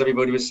 Morbius because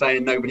everybody was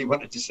saying nobody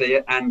wanted to see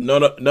it, and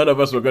none of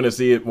us were going to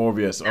see it.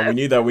 Morbius, and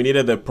we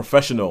needed the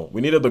professional,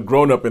 we needed the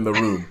grown up in the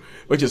room,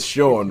 which is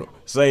Sean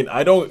saying,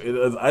 "I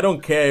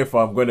don't care if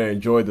I'm going to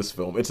enjoy this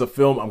film. It's a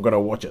film. I'm going to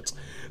watch it."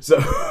 So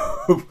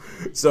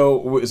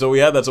we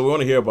had that. So we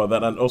want to hear about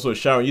that, and also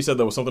Sharon, you said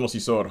there was something else you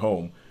saw at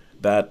home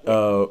that we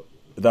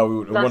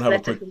want to have a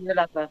quick.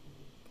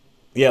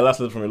 Yeah, Last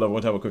Letter from Your Lover. I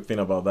want to have a quick thing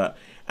about that,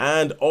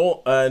 and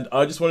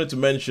I just wanted to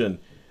mention.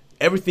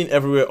 Everything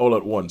Everywhere All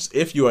at Once.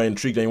 If you are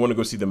intrigued and you want to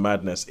go see the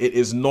madness, it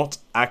is not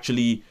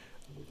actually,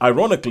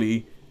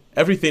 ironically,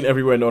 Everything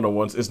Everywhere and All at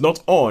Once is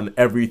not on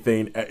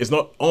everything. It's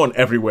not on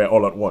everywhere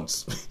all at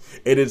once.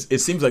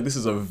 It seems like this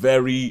is a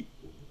very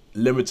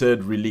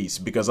limited release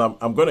because I'm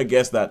going to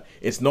guess that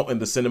it's not in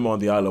the cinema on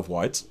the Isle of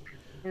Wight.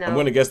 No. I'm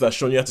going to guess that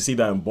Sean, you have to see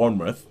that in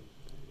Bournemouth.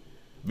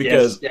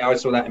 Because, yes, I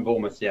saw that in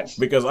Bournemouth, yes.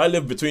 Because I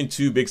live between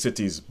 2 big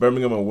cities,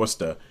 Birmingham and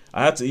Worcester.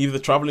 I had to either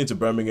travel into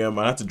Birmingham,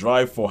 I had to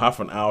drive for half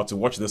an hour to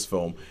watch this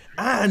film.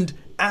 And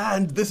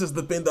this is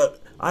the thing that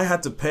I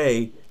had to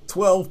pay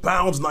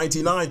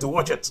 £12.99 to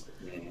watch it.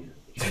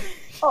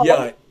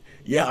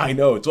 Yeah, I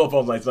know,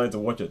 £12.99 to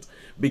watch it.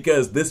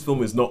 Because this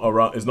film is not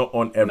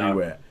on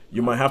everywhere. No.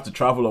 You might have to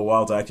travel a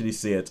while to actually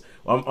see it.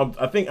 I'm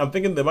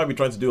thinking they might be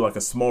trying to do like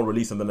a small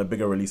release and then a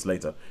bigger release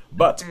later.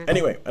 But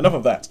anyway, enough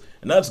of that.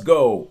 And let's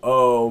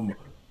go.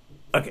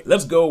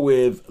 Let's go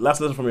with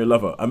Last Letter from Your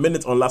Lover. A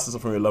minute on Last Letter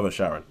from Your Lover,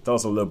 Sharon. Tell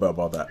us a little bit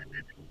about that.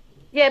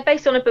 Yeah,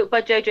 based on a book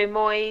by Jojo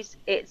Moyes.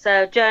 It's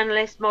a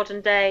journalist,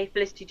 modern day,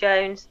 Felicity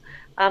Jones.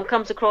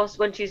 Comes across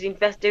when she's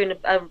doing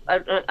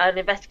an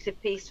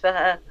investigative piece for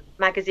her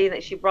magazine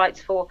that she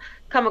writes for.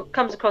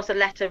 Comes across a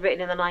letter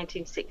written in the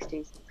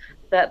 1960s.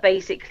 That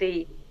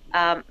basically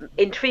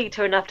intrigued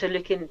her enough to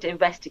to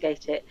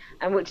investigate it,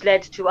 and which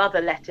led to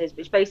other letters,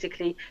 which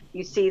basically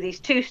you see these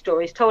 2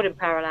 stories told in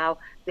parallel,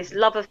 this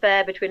love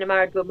affair between a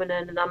married woman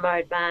and an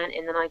unmarried man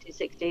in the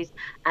 1960s,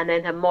 and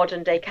then her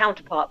modern day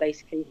counterpart,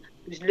 basically,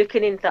 who's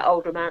looking into that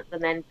old romance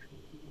and then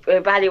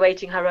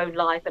evaluating her own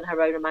life and her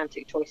own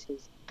romantic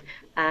choices.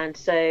 And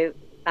so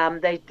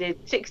They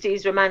did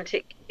 60s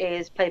romantic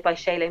is played by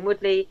Shailene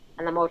Woodley,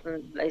 and the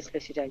modern is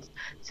Felicity Jones.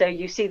 So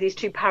you see these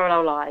two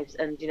parallel lives,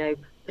 and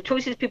the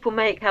choices people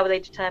make, how they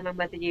determine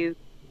whether you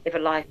live a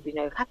life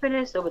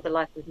happiness or with a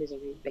life of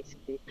misery,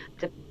 basically,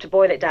 to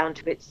boil it down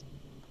to its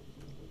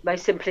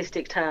most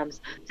simplistic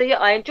terms. So yeah,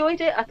 I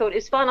enjoyed it. I thought it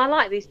was fun. I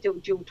like these dual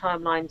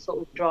timeline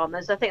sort of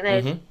dramas. I think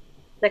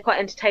they're quite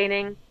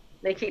entertaining.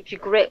 They keep you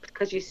gripped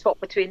because you swap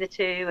between the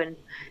two, and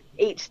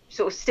each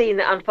sort of scene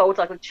that unfolds,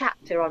 like a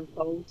chapter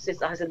unfolds,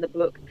 as in the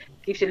book,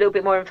 gives you a little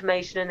bit more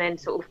information and then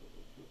sort of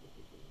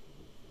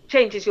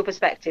changes your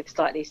perspective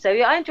slightly. So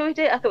yeah, I enjoyed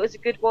it. I thought it was a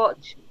good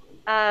watch.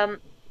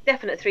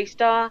 Definite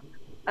 3-star.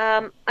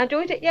 I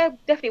enjoyed it. Yeah,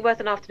 definitely worth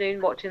an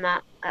afternoon watching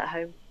that at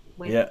home.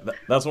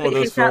 That's one of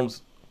those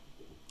films.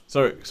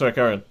 Sorry,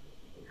 Karen.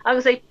 I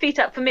was gonna say, feet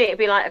up for me. It'd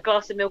be like a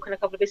glass of milk and a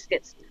couple of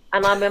biscuits,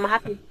 and I'm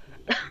happy.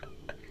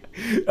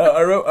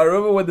 I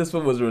remember when this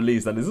film was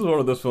released, and this is one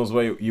of those films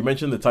where you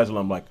mentioned the title, and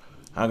I'm like,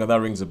 hang on,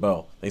 that rings a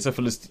bell. And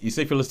you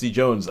say Felicity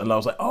Jones, and I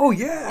was like, oh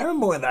yeah, I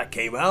remember when that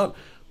came out.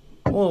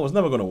 Well, I was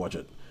never going to watch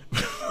it.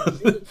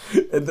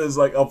 And there's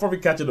like, I'll probably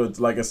catch it with,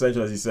 like,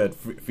 essentially, as you said,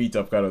 feet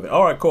up kind of thing.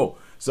 All right, cool.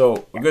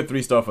 So a good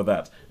 3-star for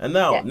that. And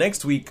now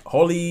next week,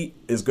 Holly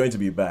is going to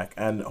be back,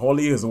 and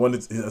Holly is the one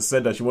that has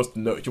said that she wants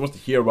to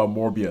hear about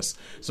Morbius.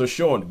 So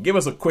Sean, give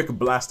us a quick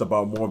blast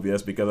about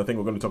Morbius, because I think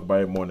we're going to talk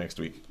about it more next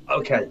week.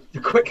 Okay, the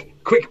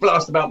quick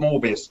blast about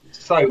Morbius.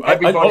 So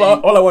everybody,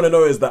 all I want to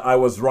know is that I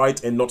was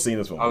right in not seeing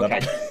this film.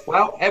 Okay,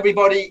 well,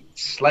 everybody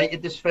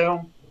slated this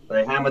film.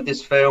 They hammered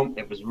this film.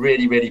 It was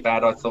really, really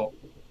bad. I thought,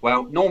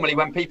 well, normally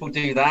when people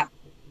do that,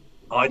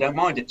 I don't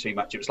mind it too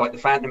much. It was like The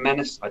Phantom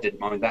Menace. I didn't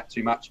mind that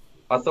too much.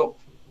 I thought,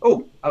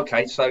 oh,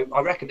 okay, so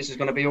I reckon this is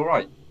going to be all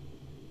right.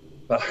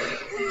 But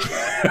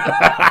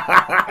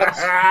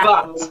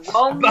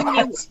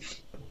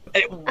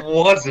it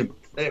wasn't.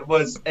 It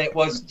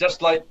was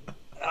just like,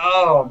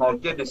 oh my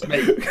goodness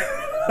me.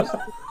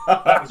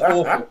 That was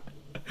awful.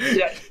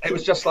 Yeah, it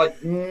was just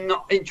like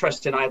not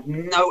interesting. I had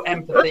no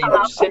empathy,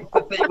 no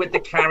sympathy with the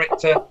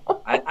character.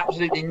 I had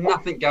absolutely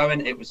nothing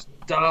going. It was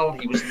dull.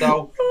 He was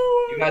dull.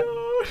 You had,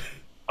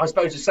 I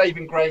suppose, a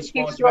saving grace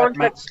was you had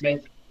Matt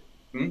Smith.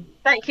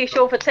 Thank you,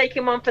 Sean, for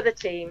taking one for the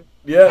team.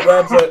 Yeah,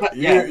 that's it.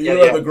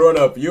 You are the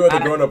grown-up. You are the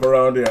grown-up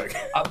around here.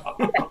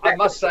 I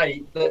must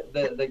say that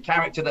the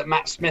character that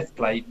Matt Smith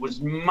played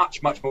was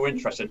much, much more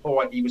interesting. All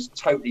right, he was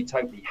totally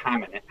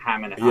hamming it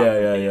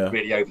up.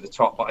 Really over the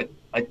top. But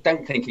I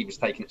don't think he was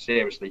taking it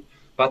seriously.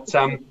 But,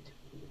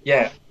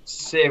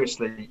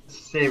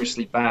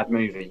 seriously bad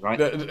movie,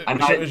 right?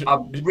 And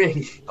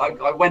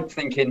I went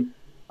thinking,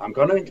 I'm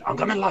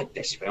gonna like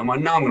this film. I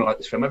know I'm gonna like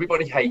this film.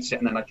 Everybody hates it,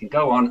 and then I can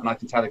go on and I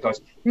can tell the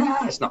guys, no,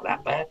 it's not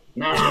that bad.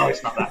 No,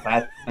 it's not that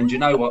bad. And you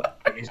know what?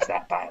 It is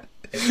that bad.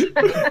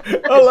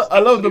 I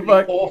love the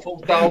fact, awful,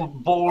 dull,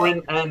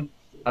 boring, and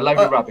a load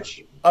of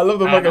rubbish. I love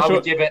the fact. I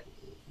would give it.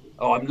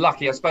 Oh, I'm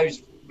lucky. I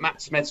suppose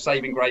Matt Smith's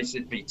saving grace,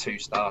 it'd be 2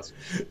 stars.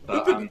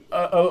 But,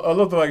 I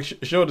love the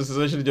fact Sean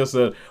essentially just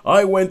said,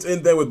 I went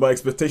in there with my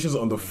expectations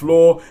on the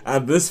floor,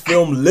 and this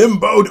film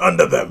limboed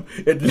under them.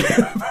 It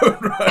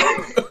limboed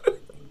right.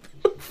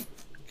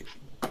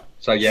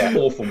 So yeah,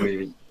 awful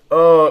movie.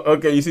 Oh,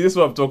 okay. You see, this is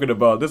what I'm talking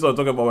about. This is what I'm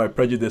talking about, my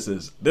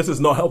prejudices. This is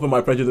not helping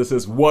my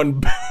prejudices one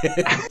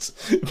bit.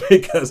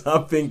 Because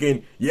I'm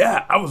thinking,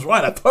 yeah, I was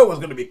right. I thought it was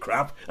going to be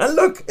crap. And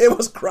look, it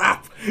was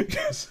crap.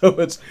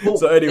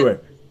 So anyway.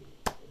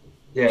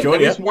 Yeah, Sean,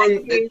 there is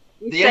one,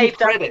 the end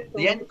credit.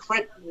 The end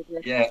credit.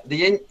 Yeah,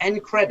 the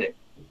end credit.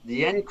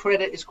 The end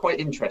credit is quite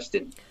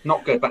interesting.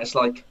 Not good, but it's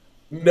like,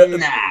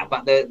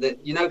 but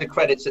the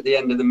credits at the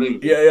end of the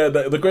movie. Yeah,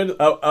 the credit.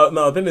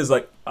 No, the thing is,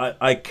 like,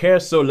 I care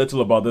so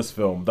little about this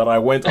film that I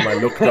went and I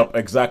looked up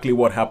exactly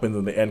what happens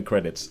in the end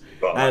credits,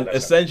 and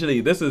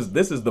essentially this is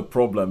the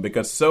problem,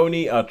 because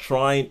Sony are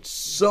trying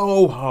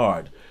so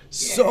hard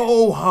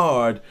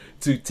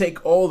to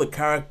take all the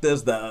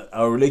characters that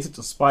are related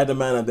to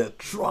Spider-Man, and they're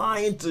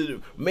trying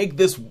to make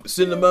this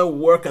cinema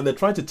work, and they're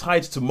trying to tie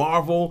it to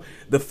Marvel.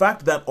 The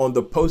fact that on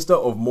the poster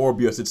of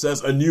Morbius it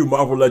says a new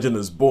Marvel legend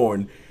is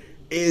born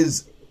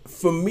is,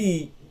 for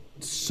me,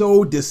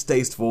 so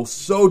distasteful,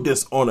 so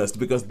dishonest,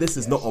 because this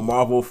is not a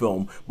Marvel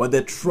film, but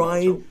they're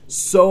trying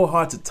so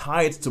hard to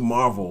tie it to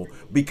Marvel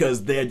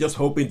because they're just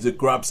hoping to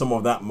grab some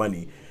of that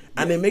money.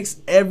 And it makes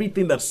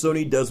everything that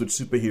Sony does with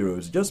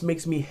superheroes just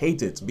makes me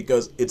hate it,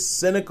 because it's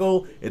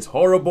cynical, it's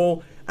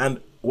horrible, and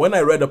when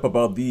I read up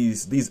about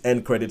these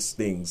end credits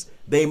things,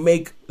 they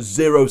make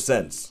 0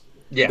 sense.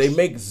 Yes. They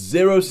make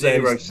 0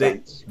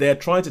 sense. They're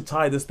trying to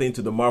tie this thing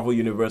to the Marvel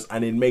universe,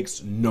 and it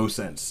makes no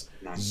sense.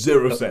 No,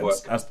 0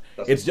 sense.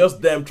 It's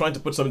just them trying to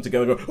put something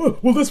together and go, oh,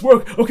 will this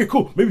work? Okay,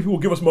 cool. Maybe people will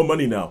give us more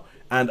money now.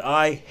 And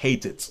I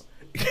hate it.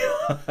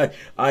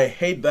 I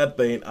hate that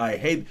thing. I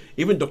hate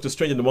even Doctor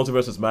Strange in the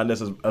Multiverse of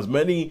Madness. As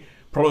many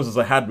problems as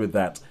I had with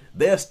that,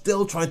 they're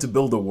still trying to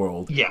build a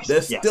world. Yes, they're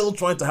yes. still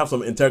trying to have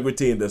some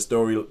integrity in their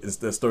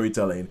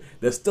storytelling.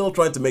 They're still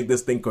trying to make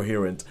this thing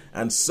coherent.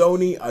 And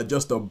Sony are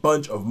just a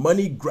bunch of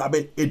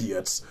money-grabbing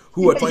idiots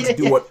who are trying to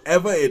do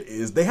whatever it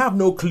is. They have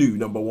no clue,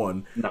 number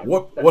one,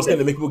 what's going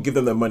to make people give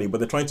them their money, but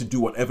they're trying to do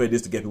whatever it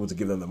is to get people to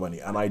give them the money.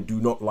 And I do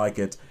not like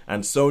it.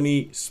 And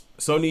Sony's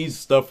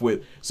stuff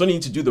with Sony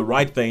need to do the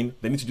right thing.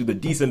 They need to do the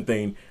decent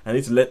thing, and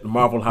need to let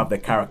Marvel have their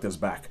characters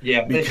back.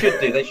 Yeah, they should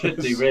do. They should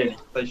do. Really,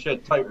 they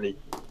should totally.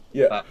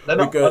 Yeah, they're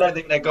not, I don't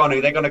think they're going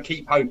to. They're going to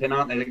keep hoping,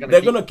 aren't they?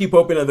 They're going to keep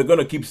hoping, and they're going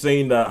to keep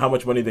saying that how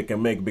much money they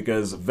can make,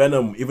 because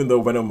Venom, even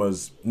though Venom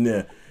was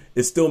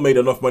it still made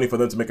enough money for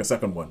them to make a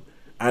second one.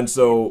 And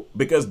so,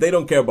 because they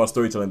don't care about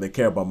storytelling, they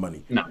care about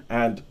money. No.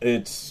 And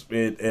it's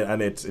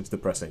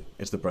depressing.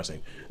 It's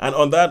depressing. And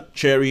on that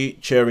cherry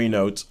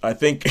note, I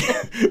think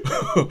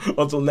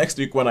until next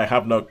week when I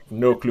have no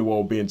clue what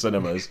will be in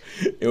cinemas,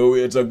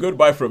 it's a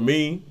goodbye from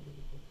me.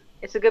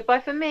 It's a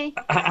goodbye from me.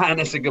 And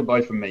it's a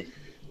goodbye from me.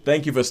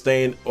 Thank you for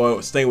staying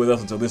with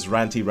us until this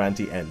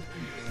ranty end.